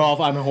clothes are off,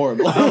 I'm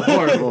horrible.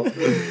 Horrible.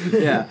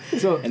 Yeah.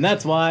 So And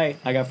that's why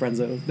I got friend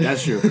zoned.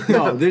 that's true.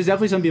 No, there's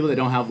definitely some people that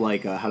don't have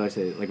like how do I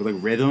say it? Like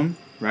rhythm,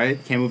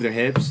 right? Can't move their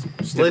hips. Stick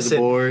to the Listen,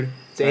 board.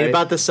 It ain't right?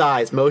 about the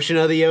size. Motion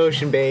of the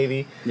ocean,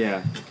 baby.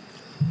 Yeah.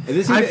 And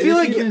this I is- feel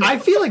this like even- I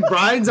feel like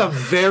Brian's a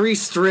very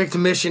strict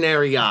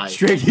missionary guy.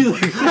 straight.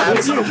 Like,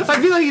 I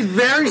feel like he's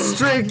very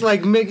strict,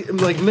 like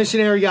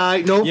missionary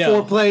guy. No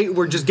Yo. foreplay.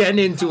 We're just getting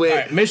into it. All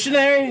right,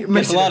 missionary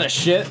makes a lot of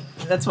shit.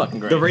 That's fucking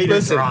great. The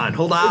Raiders Listen. are on.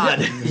 Hold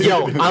on.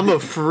 Yo, I'm a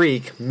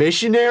freak.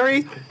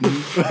 Missionary?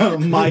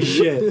 my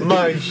shit.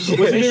 My shit.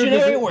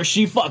 missionary where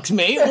she fucks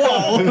me.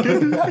 Whoa.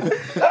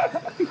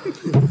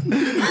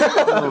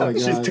 Oh my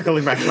She's god.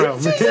 tickling my crown.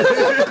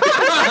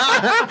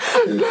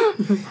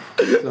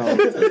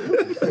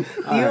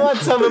 You want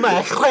some of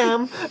my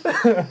clam?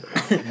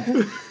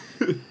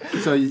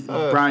 So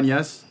Brian,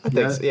 yes. I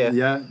think so, yeah.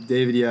 Yeah.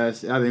 David,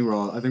 yes. I think we're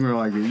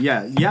all agree.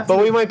 Yeah. Yeah. But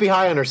we might be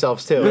high on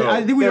ourselves too. But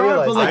I think we I are,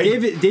 realize but like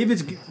that.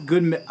 David's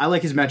good. I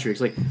like his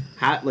metrics. Like,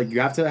 you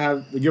have to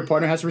have your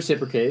partner has to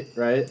reciprocate,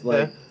 right?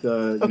 Like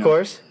Of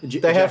course.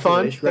 They have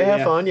fun. ejaculation, They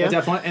have fun, You have yeah.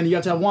 to have fun, and you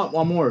have to have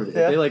one more of it.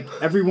 Yeah. If they like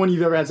everyone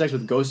you've ever had sex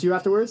with ghosts you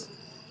afterwards.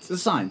 It's a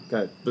sign. Go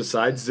ahead.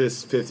 Besides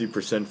this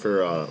 50%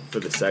 for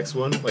the sex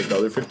one, like the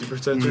other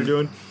 50% they're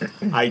doing,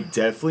 I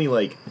definitely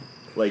like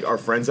our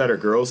friends that are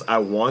girls. I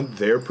want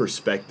their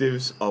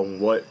perspectives on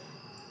what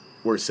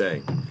we're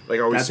saying. Like,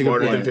 are we That's a good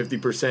smarter than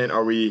point. 50%?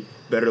 Are we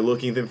better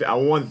looking than? I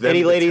want them.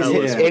 Any to ladies, tell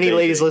us what any they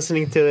ladies think.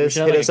 listening to this, should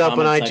have, hit like, us a up on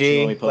comment section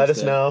when we IG. Let post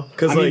us it. know.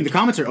 Because I like mean, the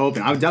comments are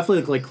open. I would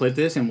definitely like clip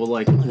this, and we'll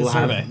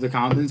survey. have the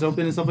comments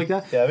open and stuff like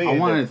that. Yeah, we I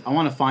can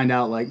want to find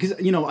out like because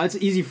it's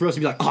easy for us to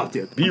be like, oh,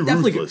 dude, Be I'm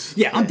definitely ruthless.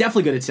 Good. Yeah, I'm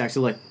definitely good at sex.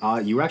 So like,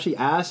 you were actually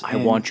asked. I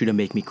want you to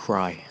make me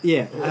cry.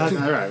 Yeah. All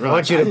right. I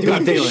want you to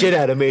beat the shit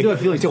out of me. I do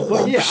have feelings.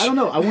 But yeah, I don't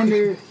know. I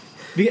wonder.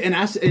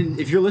 And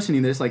if you're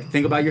listening to this, like,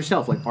 think about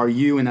yourself. Like, are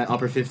you in that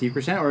upper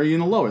 50% or are you in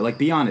the lower? Like,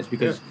 be honest,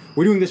 because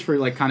we're doing this for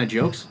like kind of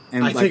jokes.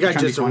 And I like, think I trying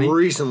to be just funny.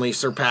 recently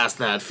surpassed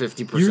that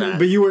 50%.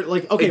 But you were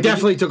like okay. it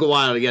definitely took a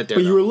while to get there.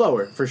 But you though. were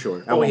lower for sure.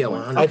 At Oh, one yeah,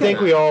 point. 100%. I think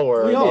we all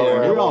were. We all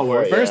were. We all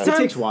were. First It time-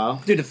 takes a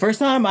while. Dude, the first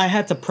time I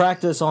had to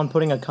practice on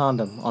putting a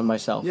condom on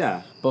myself.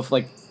 Yeah.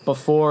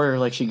 Before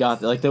like she got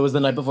there. Like there was the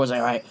night before. I was like,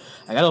 all right,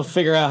 I gotta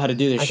figure out how to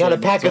do this. I shit. got a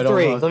pack so of I don't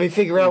 3. know. Let me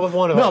figure out with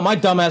one of them. No, my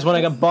dumbass when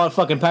I bought a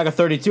fucking pack of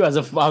 32 as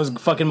if I was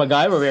fucking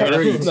MacGyver over here. Like,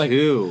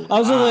 32. I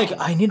was like,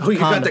 I need Oh, the you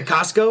got condom. the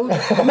Costco?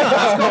 Costco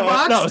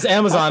box? No, it was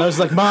Amazon. I was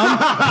like, Mom,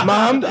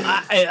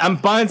 I'm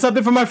buying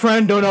something for my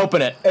friend. Don't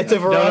open it. It's a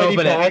Don't variety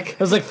open pack. it. It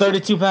was like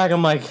 32 pack.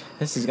 I'm like,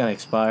 this is gonna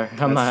expire.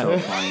 I'm That's not. so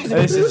funny.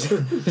 This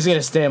is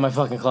gonna stay in my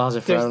fucking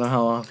closet for I don't know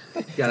how long.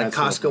 You got a That's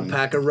so Costco funny.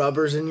 pack of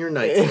rubbers in your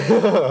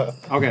nightstand.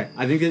 Okay,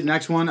 I think the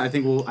next one. I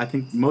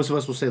think most of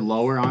us will say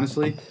lower.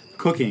 Honestly,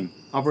 cooking,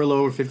 upper,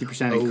 lower,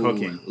 50% in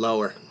cooking.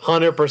 Lower.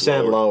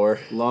 100% lower.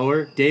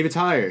 Lower. David's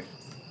higher.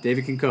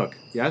 David can cook.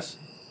 Yes.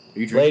 Are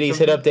you drinking Ladies,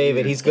 hit something? up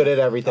David. He's good at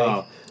everything.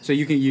 Oh, so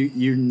you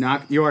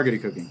are good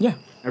at cooking. Yeah.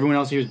 Everyone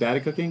else here is bad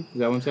at cooking. Is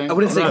that what I'm saying? I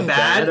wouldn't say Not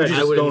bad. I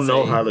just wouldn't don't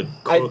know say- how to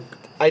cook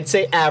I'd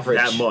say average.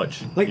 that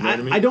much. Like You know what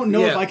I mean? I don't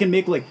know if Yeah. I can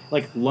make like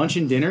lunch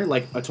and dinner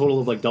like a total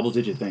of like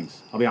double-digit things.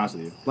 I'll be honest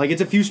with you. Like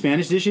it's a few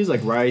Spanish dishes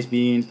like rice,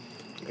 bean,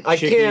 I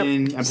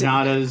chicken, can't.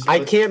 empanadas. I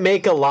can't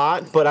make a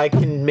lot, but I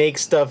can make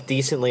stuff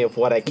decently of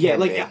what I can. Yeah,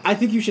 like make. I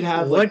think you should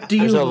have. What Like, do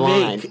There's you a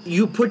line. make?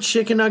 You put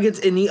chicken nuggets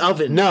in the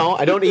oven. No,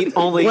 I don't eat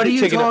only. What are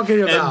you chicken. talking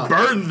and about?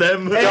 burn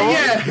them.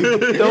 Yeah.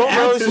 Don't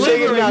roast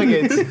chicken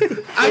nuggets.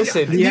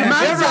 Listen, you amount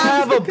of ever times-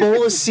 have a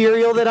bowl of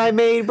cereal that I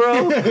made,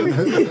 bro?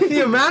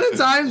 The amount of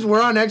times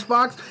we're on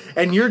Xbox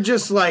and you're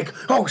just like,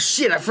 oh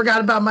shit, I forgot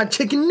about my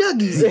chicken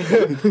nuggets.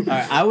 All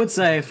right, I would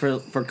say for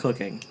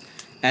cooking,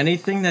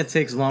 anything that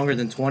takes longer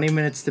than 20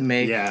 minutes to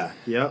make yeah.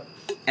 Yep.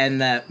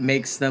 and that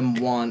makes them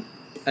want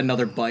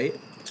another bite,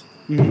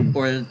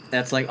 or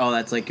that's like, oh,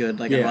 that's like good.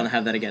 Like I Yeah. want to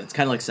have that again. It's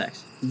kind of like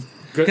sex. Good-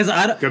 Because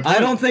I good point.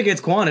 don't think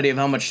it's quantity of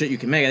how much shit you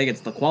can make. I think it's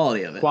the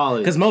quality of it.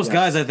 Quality, Because most yes.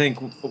 guys, I think,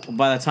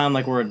 by the time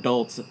like we're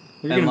adults,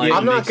 You're and gonna be like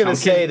I'm not gonna make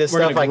say the we're stuff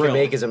gonna I can grill.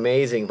 make is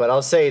amazing, but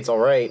I'll say it's all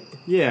right.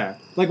 Yeah.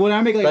 Like when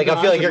I make Like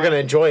I feel like you're gonna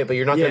enjoy it, but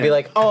you're not Yeah. gonna be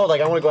like, oh,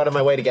 like I want to go out of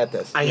my way to get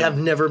this. I have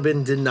never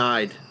been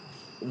denied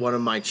one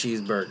of my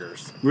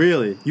cheeseburgers.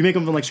 Really. You make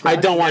them from like I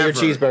scratch. don't want your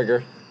Never.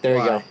 cheeseburger. There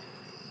Why? you go.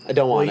 I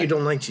don't Well, want you it.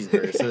 don't like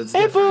cheeseburgers, so it's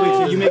Hey, different. Wait,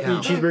 so you make Yeah. the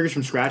cheeseburgers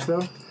from scratch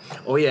though?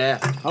 Oh yeah.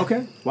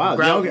 Okay. Wow.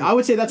 Ground- Yeah, okay. I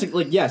would say that's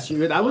like yes. I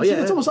would Oh, say yeah.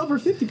 that's almost upper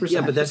 50%.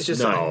 Yeah, but that's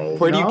just No.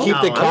 Where do you No? keep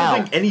the No, I I cow?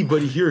 don't think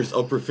anybody here is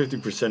upper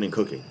 50% in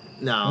cooking.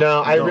 no.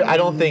 No, I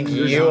don't think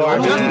you are.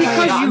 Just No,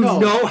 because you no.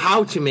 know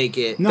how to make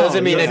it. No,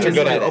 doesn't mean yeah. that you're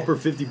good at it. Upper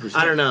 50%.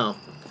 I don't know.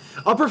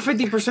 Upper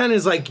 50%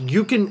 is like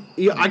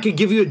I could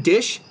give you a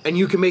dish and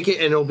you can make it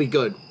and it'll be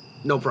good.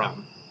 No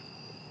problem.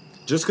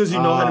 Just because you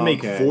know how to make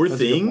okay. four That's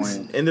a good things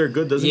point. and they're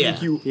good doesn't Yeah.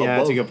 make you Yeah, above.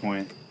 that's a good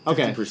point.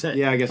 Okay. 50%.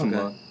 Yeah, I guess I'm Okay.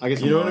 low. I guess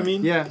You I'm know what lower. I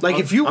mean? Yeah. Like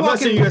if you I'm walk not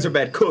saying in, you guys are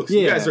bad cooks. You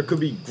Yeah. guys could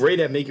be great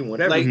at making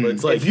whatever, Like, but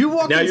it's like if you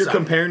walk now you're inside-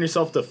 comparing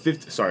yourself to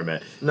 50. Sorry,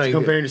 Matt. No, you're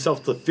comparing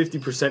yourself to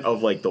 50%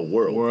 of like the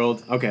world.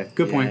 World. Okay.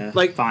 Good Yeah. point.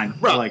 like Fine.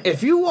 bro, Like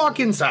if you walk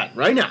inside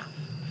right now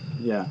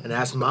yeah. and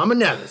ask Mama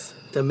Nevis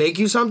to make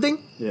you something,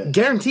 Yeah.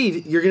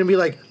 guaranteed you're gonna be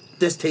like,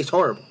 this tastes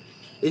horrible.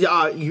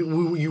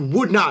 You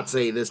would not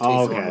say this tastes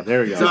Oh, okay. horrible.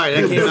 There we go. Sorry,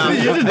 that came out.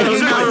 That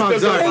came out wrong.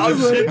 Sorry.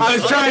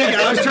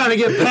 I was trying to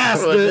get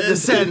past the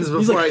sentence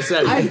before I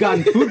said it. I've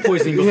gotten food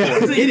poisoning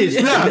before. It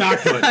is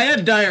not good. I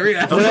had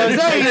diarrhea. What I'm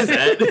saying is,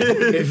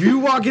 if you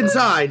walk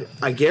inside,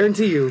 I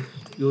guarantee you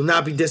will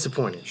not be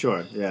disappointed.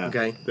 Sure. Yeah.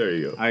 Okay. There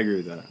you go. I agree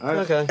with that. All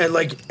right. Okay. And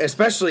like,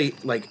 especially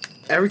like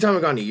every time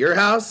I've gone to your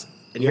house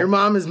and your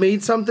mom has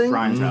made something,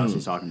 Brian's house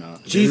he's talking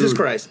about. Jesus Dude,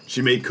 Christ.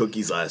 She made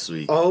cookies last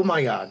week. Oh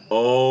my God.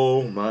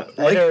 Oh my.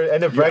 And the I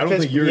don't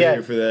breakfast. think you were yeah,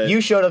 here for that. You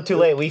showed up too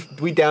late.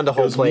 We downed a It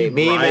whole was plate.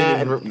 Me, Brian,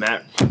 Matt, and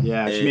Matt.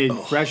 Yeah, she And- made oh.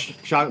 fresh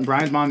chocolate.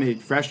 Brian's mom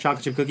made fresh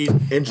chocolate chip cookies,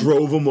 And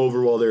drove them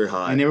over while they were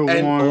hot. and they were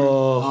And- warm.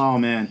 oh. Oh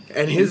man.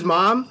 And his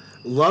mom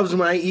loves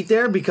when I eat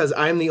there because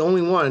I'm the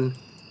only one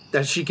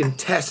that she can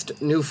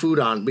test new food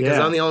on because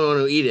Yeah. I'm the only one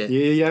who eat it.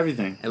 You eat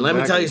everything. And let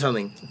me tell Exactly. you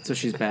something. So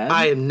she's bad.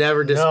 I am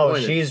never no,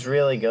 disappointed. she's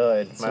really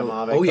good. My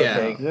mom. at oh, yeah.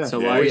 cooking. Yeah.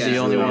 So Yeah, why is yeah, he the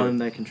only sure. one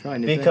that can try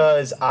new things?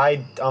 Because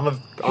I'm a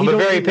don't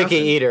very eat picky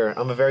nothing. eater.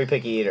 I'm a very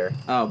picky eater.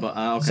 Oh, but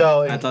okay.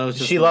 So I thought it was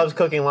just she loves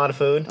cooking a lot of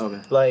food. Okay.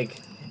 Like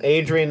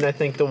Adrian, I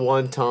think the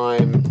one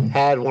time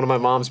had one of my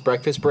mom's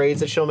breakfast braids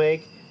that she'll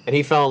make, and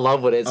he fell in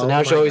love with it. So Oh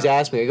now she my always God.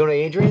 asks me, "Are you going to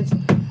Adrian's?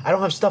 I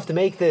don't have stuff to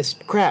make this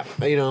crap,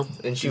 you know."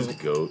 And She's a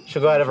goat.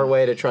 she'll go out of her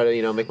way to try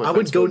to make my. I would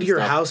friends go food to and your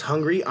stuff. house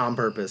hungry on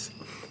purpose.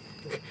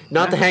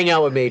 not to hang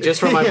out with me, just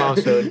for my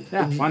mom's food.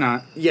 Yeah. Why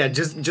not? Yeah,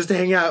 just to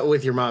hang out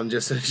with your mom,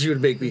 just so she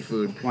would make me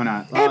food. Why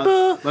not?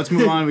 boo. Let's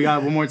move on. We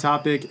got one more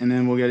topic, and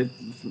then we'll get it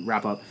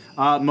wrap up.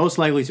 Most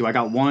likely to. I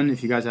got one.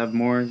 If you guys have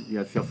more, you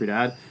guys feel free to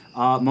add.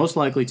 Most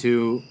likely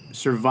to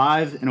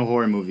survive in a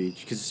horror movie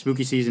because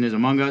spooky season is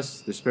among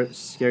us. There's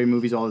scary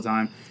movies all the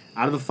time.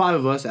 Out of the five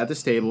of us at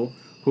this table,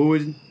 who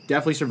would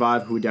definitely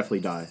survive? Who would definitely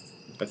die?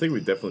 I think we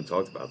definitely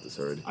talked about this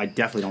already. I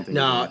definitely don't think.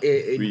 No,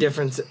 we did.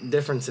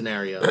 different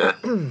scenario.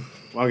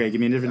 Okay, give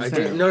me a different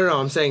scenario. No.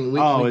 I'm saying we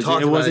it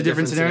talked was about a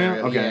different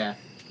scenario? Okay. Yeah.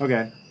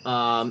 Okay.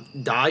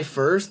 Die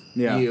first.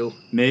 Yeah. You.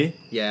 Me?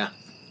 Yeah.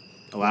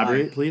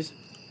 Elaborate, please.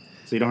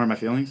 So you don't hurt my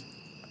feelings.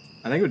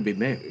 I think it would be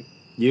me.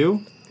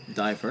 You?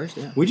 Die first,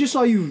 yeah. We just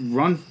saw you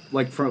run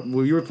like from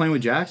when you were playing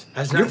with Jax.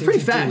 Has You're nothing pretty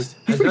to do fast. with-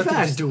 He's has pretty nothing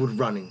fast. to do with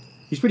running.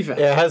 He's pretty fast.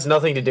 Yeah, it has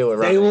nothing to do with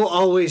They running. will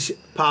always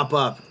pop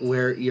up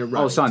where you're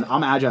running. Oh, son,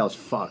 I'm agile as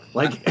fuck.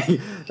 Like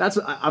that's.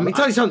 Let me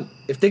tell you something.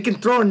 If they can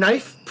throw a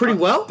knife pretty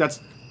well, That's.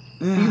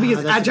 you can be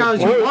as agile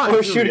as you Or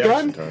want. shoot a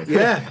gun?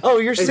 Yeah. Oh,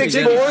 you're If 6'4", they can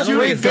shoot a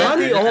 350.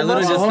 gun, I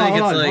literally just hold think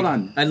on, it's like hold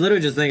on. I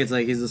literally just think it's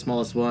like he's the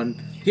smallest one.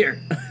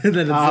 Here, and then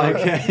it's like,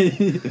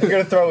 Okay. You're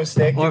gonna throw a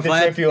stick. or if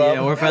I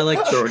or if I like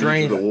Throw it into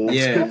strength, the wolves.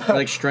 yeah,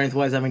 like strength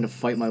wise, having to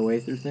fight my way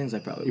through things, I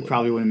probably You would.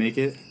 probably wouldn't make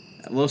it.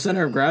 Low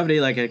center of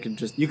gravity, like I could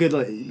just. You could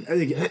like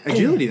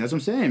agility. That's what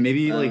I'm saying.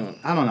 Maybe like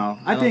I don't know.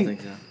 I don't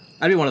think so.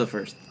 I'd be one of the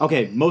first.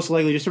 okay. Most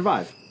likely to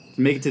survive.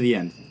 Make it to the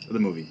end of the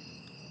movie.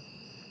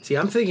 See,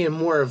 I'm thinking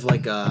more of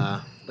like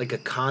a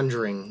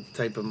Conjuring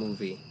type of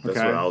movie. That's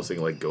Okay. what I was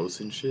thinking, like ghosts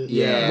and shit.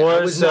 Yeah. I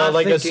More was so not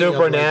like a thinking of,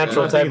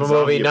 supernatural like, type I'm of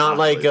thinking movie, zombie not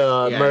like a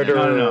apocalypse. Yeah, murder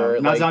No, or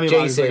not like zombie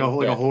Jason.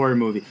 apocalypse, like a horror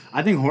movie.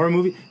 I think horror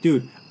movie,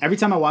 dude. Every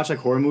time I watch like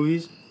horror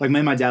movies, like me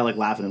and my dad like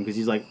laugh at him because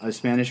he's like a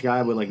Spanish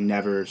guy would like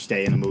never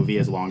stay in a movie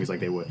as long as like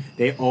they would.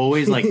 They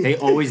always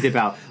dip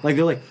out. Like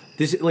they're like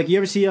this. Like you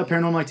ever see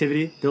Paranormal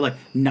Activity? They're like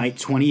night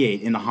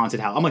 28 in the haunted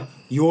house. I'm like,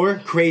 you're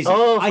crazy.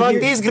 Oh, I fuck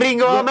hear- these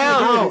gringo, I'm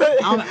out.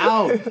 I'm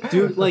out,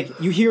 dude. Like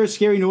you hear a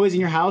scary noise in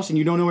your house and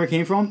you don't know where it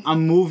came from.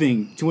 I'm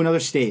moving to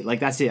another state. Like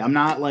that's it. I'm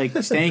not like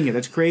staying here.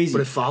 That's crazy.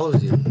 But it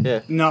follows you.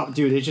 Yeah. No,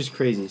 dude, it's just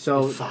crazy.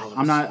 So It follows.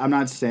 I'm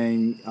not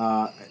staying.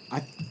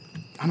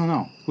 I don't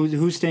know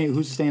who's staying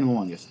the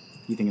longest.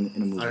 You think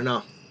in a movie? I don't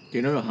know. Do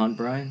you know how to hunt,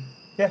 Brian?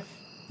 Yeah.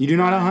 You do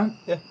know how to hunt?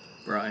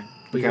 Brian,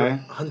 But Okay. you're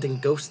hunting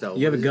ghosts though.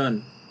 you have a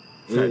gun.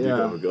 I do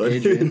have a gun.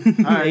 Adrian,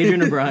 All right.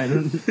 Adrian or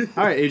Brian?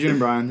 All right, Adrian and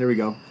Brian. There we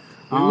go.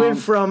 We went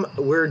from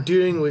we're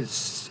dealing with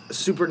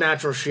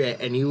supernatural shit,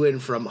 and you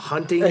went from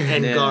hunting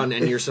and Yeah. gun,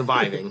 and you're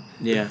surviving.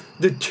 Yeah,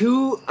 The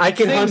two I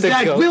can things hunt a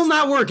that ghost. will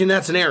not work in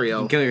that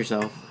scenario. kill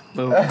yourself.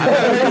 Boom.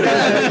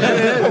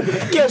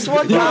 Guess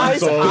what,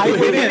 guys? I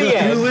win in the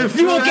end.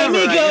 You won't get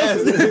me,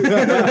 ghost.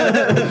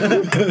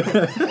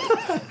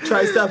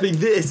 Try stopping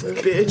this,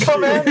 bitch.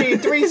 Come at me,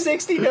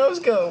 360 nose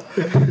go.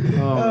 Oh,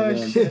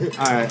 man.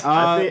 All right.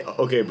 I think,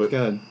 okay, but go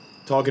ahead.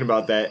 talking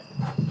about that,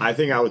 I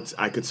think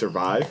I could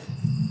survive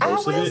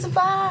most of it,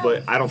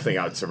 but I don't think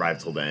I would survive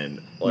till the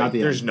end. Like, Not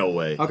the there's end. no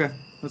way. Okay,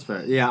 that's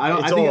fair. Yeah, I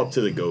It's think all up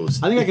to the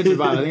ghost. I think I could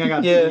survive. I think I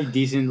got Yeah. pretty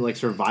decent like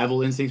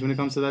survival instincts when it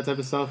comes to that type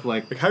of stuff.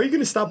 Like, Like, how are you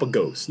gonna stop a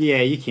ghost?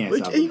 yeah, you can't.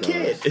 Like, stop you a ghost.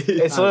 can't.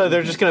 It's literally,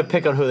 they're just gonna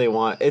pick on who they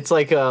want. It's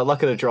like a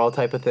luck of the draw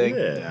type of thing.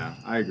 Yeah. Yeah,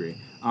 I agree.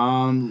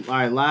 All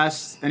right,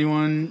 last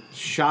anyone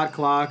shot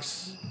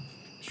clocks,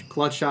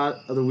 clutch shot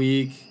of the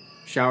week,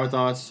 shower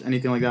thoughts,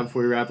 anything like that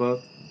before we wrap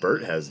up.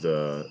 Bert has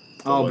the.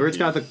 Oh, lucky- Bert's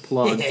got the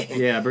plug.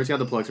 Yeah, Bert's got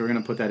the plug, so we're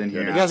gonna put that in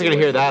here. You guys are gonna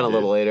hear that a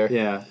little later.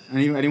 Yeah.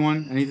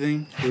 Anyone?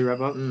 Anything? Before we wrap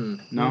up?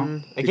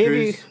 No. I gave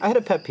you. I had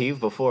a pet peeve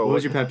before. What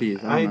was your pet peeve?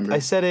 I don't remember. I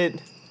said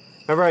it.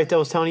 Remember, I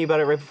was telling you about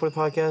it right before the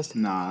podcast.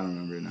 Nah, I don't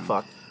remember it now.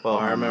 Fuck. Well,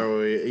 I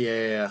remember.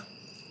 Yeah.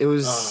 it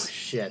was. Oh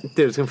shit.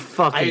 Dude, it's gonna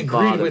fucking I agreed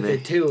bother with me.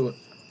 it too.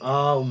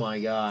 Oh my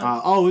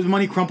god. Oh, it was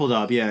money crumpled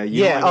up. Yeah.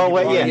 You Yeah. don't like Oh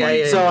wait. when Yeah. people are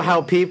yeah, So yeah.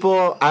 how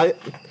people I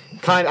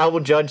will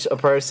judge a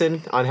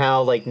person on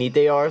how like neat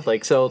they are.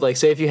 Like so like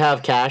say if you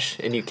have cash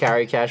and you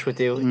carry cash with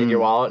you in your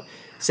wallet.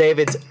 Say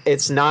if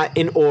it's not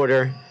in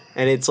order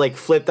and it's like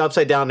flipped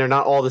upside down. They're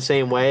not all the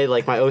same way.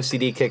 Like my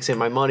OCD kicks in.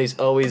 My money's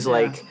always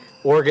like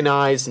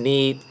organized,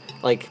 neat.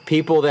 Like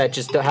people that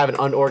just have an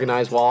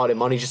unorganized wallet and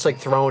money just like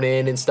thrown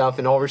in and stuff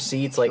and all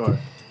receipts. Like Sure.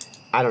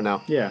 I don't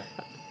know. Yeah.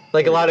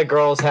 Like a lot of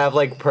girls have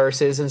like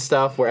purses and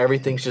stuff where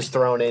everything's just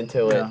thrown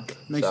into Yeah. it.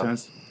 Makes So.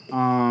 sense.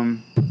 I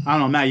don't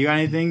know, Matt. You got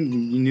anything?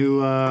 You knew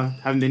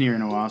haven't been here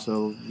in a while,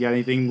 so you got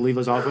anything to leave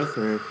us off with,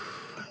 or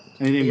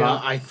anything You know,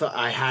 about? I thought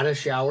I had a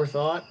shower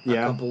thought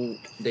Yeah. a couple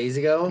days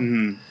ago.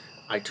 Mhm.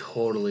 I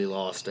totally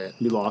lost it.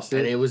 You lost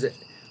And it. it was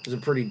a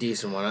pretty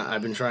decent one.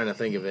 I've been trying to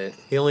think of it.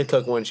 He only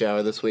took one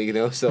shower this week, and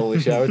that was the only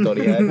shower I thought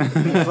he had.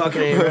 You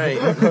fucking ain't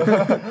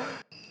right.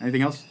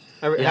 Anything else?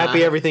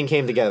 Happy everything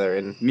came together,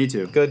 and Me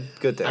too. good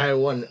thing. I had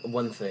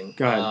one thing.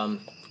 Go ahead.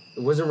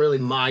 It wasn't really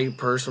my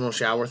personal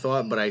shower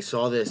thought, but I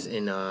saw this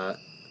in a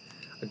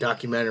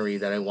documentary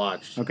that I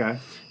watched, Okay.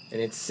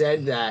 and it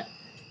said that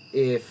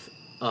if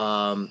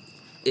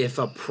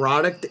a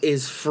product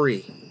is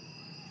free,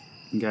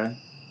 Okay.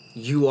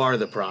 you are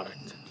the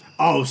product.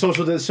 Oh,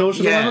 social Yeah.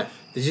 dilemma?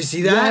 Did you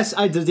see that? Yes,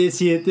 I did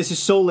see it. This is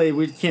so late.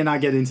 We cannot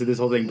get into this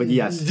whole thing, but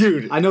yes,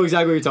 Dude. I know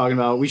exactly what you're talking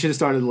about. We should have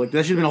started like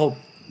that. Should have been a whole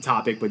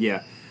topic, but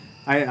yeah,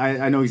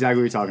 I know exactly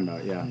what you're talking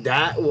about. Yeah,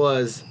 That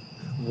was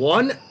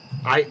one.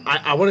 I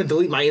want to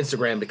delete my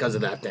Instagram because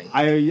of that thing.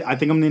 I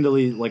think I'm gonna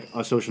delete like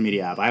a social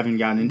media app. I haven't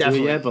gotten into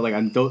Definitely. it yet, but like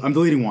I'm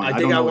deleting one. I don't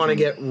think I know want to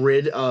which one. get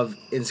rid of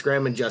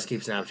Instagram and just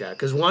keep Snapchat.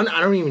 Because one, I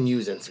don't even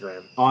use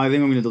Instagram. Oh, I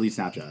think I'm gonna delete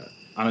Snapchat.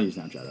 I don't use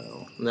Snapchat at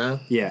all. No.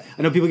 Yeah,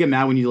 I know people get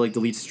mad when you like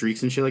delete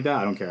streaks and shit like that.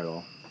 I don't care at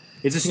all.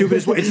 It's the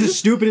stupidest one. It's the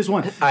stupidest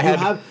one.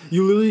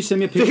 You literally send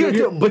me a picture of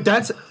your...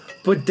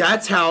 But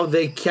that's how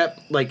they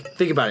kept, like,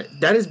 think about it.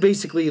 That is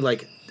basically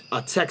like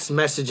a text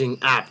messaging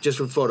app just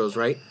for photos,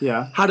 right?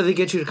 Yeah. How do they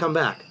get you to come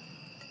back?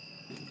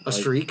 A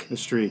streak? A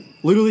streak.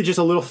 Literally just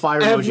a little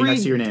fire emoji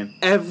next to your name.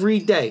 Every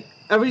day.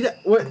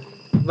 What?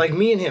 Like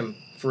me and him,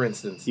 for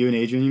instance. You and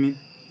Adrian, you mean?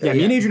 Yeah, Yeah.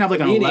 me and Adrian have like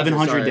an Me and Adrian,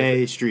 1,100 sorry.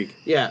 day streak.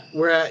 Yeah,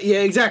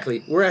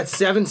 exactly. We're at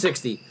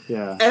 760.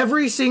 Yeah.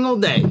 Every single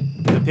day.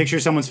 The picture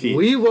of someone's feet.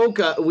 We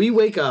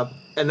wake up,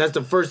 and that's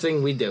the first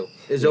thing we do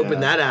is open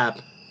that app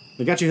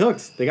They got you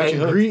hooked.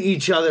 and greet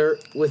each other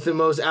with the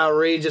most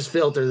outrageous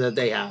filter that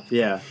they have.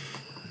 Yeah.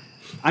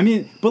 I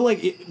mean, but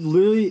like,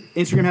 literally,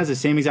 Instagram has the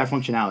same exact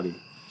functionality.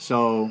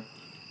 So,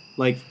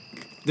 like,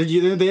 they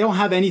don't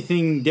have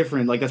anything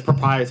different, like, that's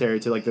proprietary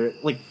to, like, their,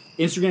 like,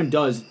 Instagram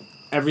does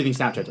everything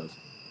Snapchat does.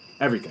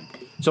 Everything.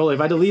 So, like,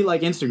 if I delete,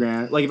 like,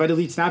 Instagram, like, if I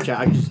delete Snapchat,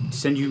 I can just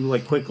send you,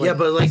 like, quick, like,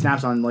 but, like,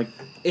 snaps on, like...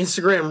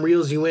 Instagram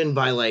reels you in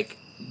by, like,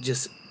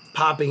 just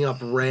popping up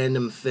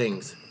random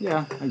things.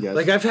 Yeah, I guess.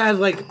 Like, I've had,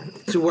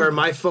 like, to where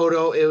my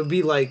photo, it would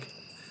be, like,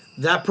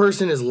 that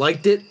person has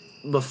liked it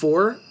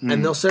before,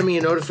 and they'll send me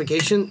a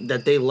notification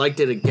that they liked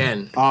it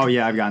again. Oh,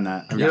 yeah, I've gotten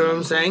that. You know what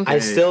I'm saying? I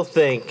still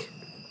think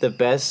the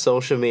best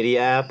social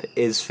media app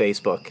is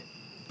Facebook.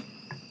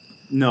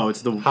 No,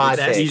 it's the... Hot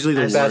it's take. usually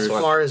the As worst.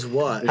 far as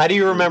what? How do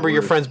you remember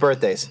your friends'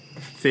 birthdays?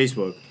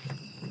 Facebook.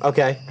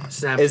 Okay.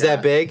 Snapchat. Is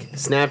that big?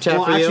 Snapchat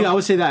Well, for actually, you? I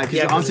would say that because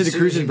Yeah, 'cause honestly, as the soon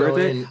as Cruz's you go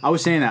birthday. in- I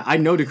was saying that I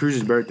know the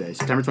Cruz's birthday,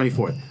 September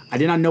 24th. I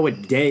did not know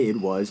what day it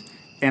was,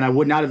 and I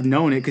would not have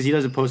known it because he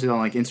doesn't post it on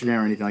like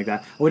Instagram or anything like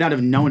that. I would not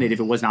have known it if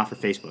it was not for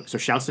Facebook. So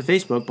shouts to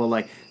Facebook, but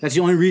like that's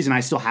the only reason I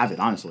still have it,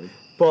 honestly.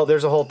 Well,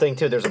 there's a whole thing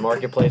too. There's a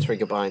marketplace where you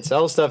can buy and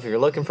sell stuff if you're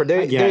looking for.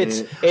 Yeah,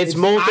 it's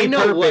I know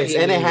what multi-purpose, you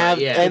and they mean, have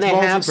yeah. and they It's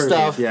have multi-purpose,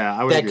 stuff yeah,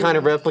 I would that agree kind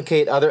with of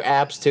replicate other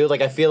apps too. Like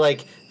I feel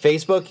like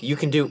Facebook, you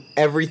can do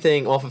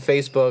everything off of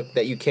Facebook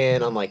that you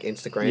can on like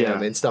Instagram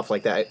Yeah. and stuff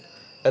like that.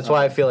 That's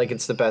why I feel like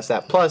it's the best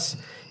app. Plus,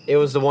 it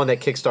was the one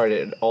that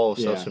kickstarted all of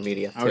Yeah, social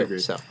media I would too. agree.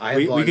 So I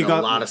have bought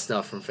a lot of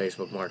stuff from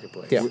Facebook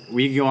Marketplace. Yeah.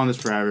 We could go on this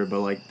forever,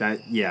 but like that,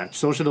 yeah.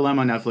 Social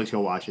Dilemma on Netflix,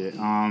 go watch it.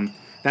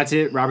 That's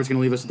it. Robert's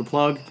gonna leave us with the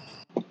plug.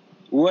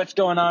 What's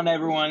going on,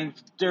 everyone?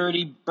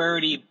 Dirty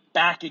Birdie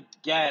back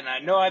again. I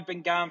know I've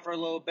been gone for a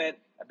little bit.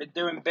 I've been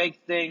doing big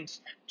things.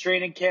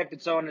 Training camp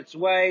is on its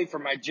way for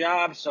my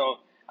job, so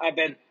I've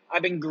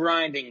been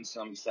grinding,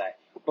 some say.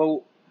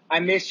 But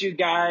I miss you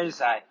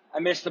guys. I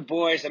miss the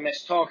boys. I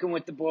miss talking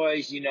with the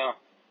boys, you know,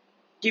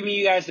 giving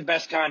you guys the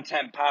best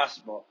content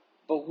possible.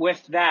 But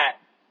with that,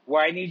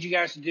 what I need you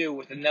guys to do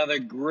with another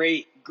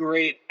great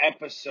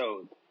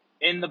episode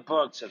in the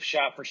books of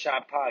Shot for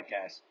Shot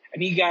Podcast, I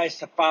need you guys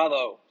to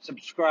follow,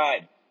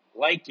 subscribe,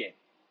 like it,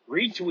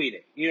 retweet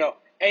it. You know,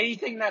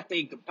 anything that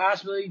they could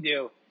possibly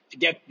do to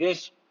get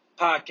this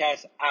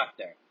podcast out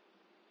there.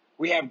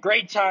 We have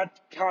great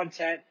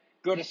content.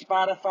 Go to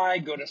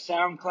Spotify, go to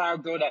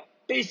SoundCloud, go to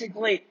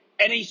basically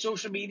any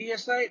social media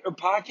site or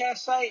podcast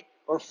site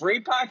or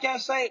free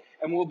podcast site,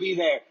 and we'll be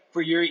there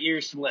for your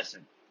ears to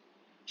listen.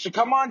 So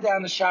come on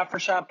down to Shot for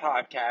Shot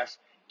Podcast,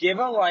 give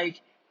a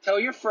like, tell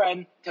your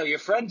friend, tell your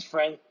friend's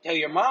friend, tell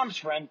your mom's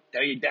friend,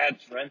 tell your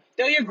dad's friend,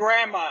 tell your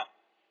grandma.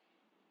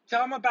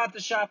 Tell them about the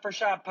Shot for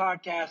Shot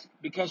Podcast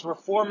because we're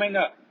forming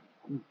a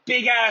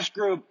big-ass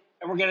group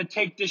and we're going to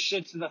take this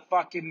shit to the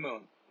fucking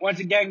moon. Once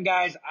again,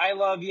 guys, I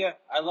love you.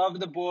 I love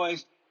the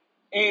boys.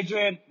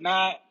 Adrian,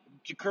 Matt,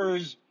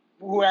 Cruz,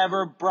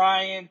 whoever,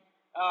 Brian,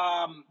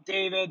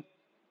 David.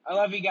 I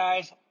love you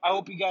guys. I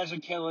hope you guys are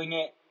killing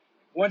it.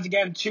 Once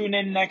again, tune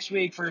in next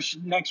week for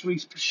next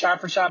week's Shot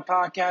for Shot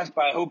Podcast,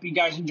 but I hope you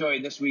guys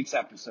enjoyed this week's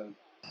episode.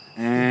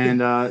 And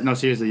no,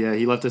 seriously, yeah,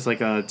 he left us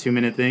like a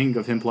 2-minute thing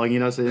of him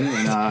plugging us in,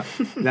 and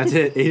that's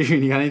it.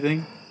 Adrian, you got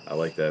anything? I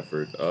like that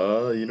for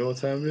you know what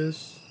time it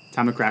is?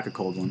 Time to crack a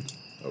cold one,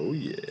 Oh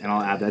yeah. and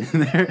I'll add that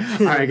in there.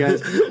 All right,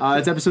 guys,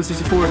 it's episode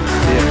 64.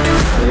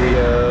 Hey,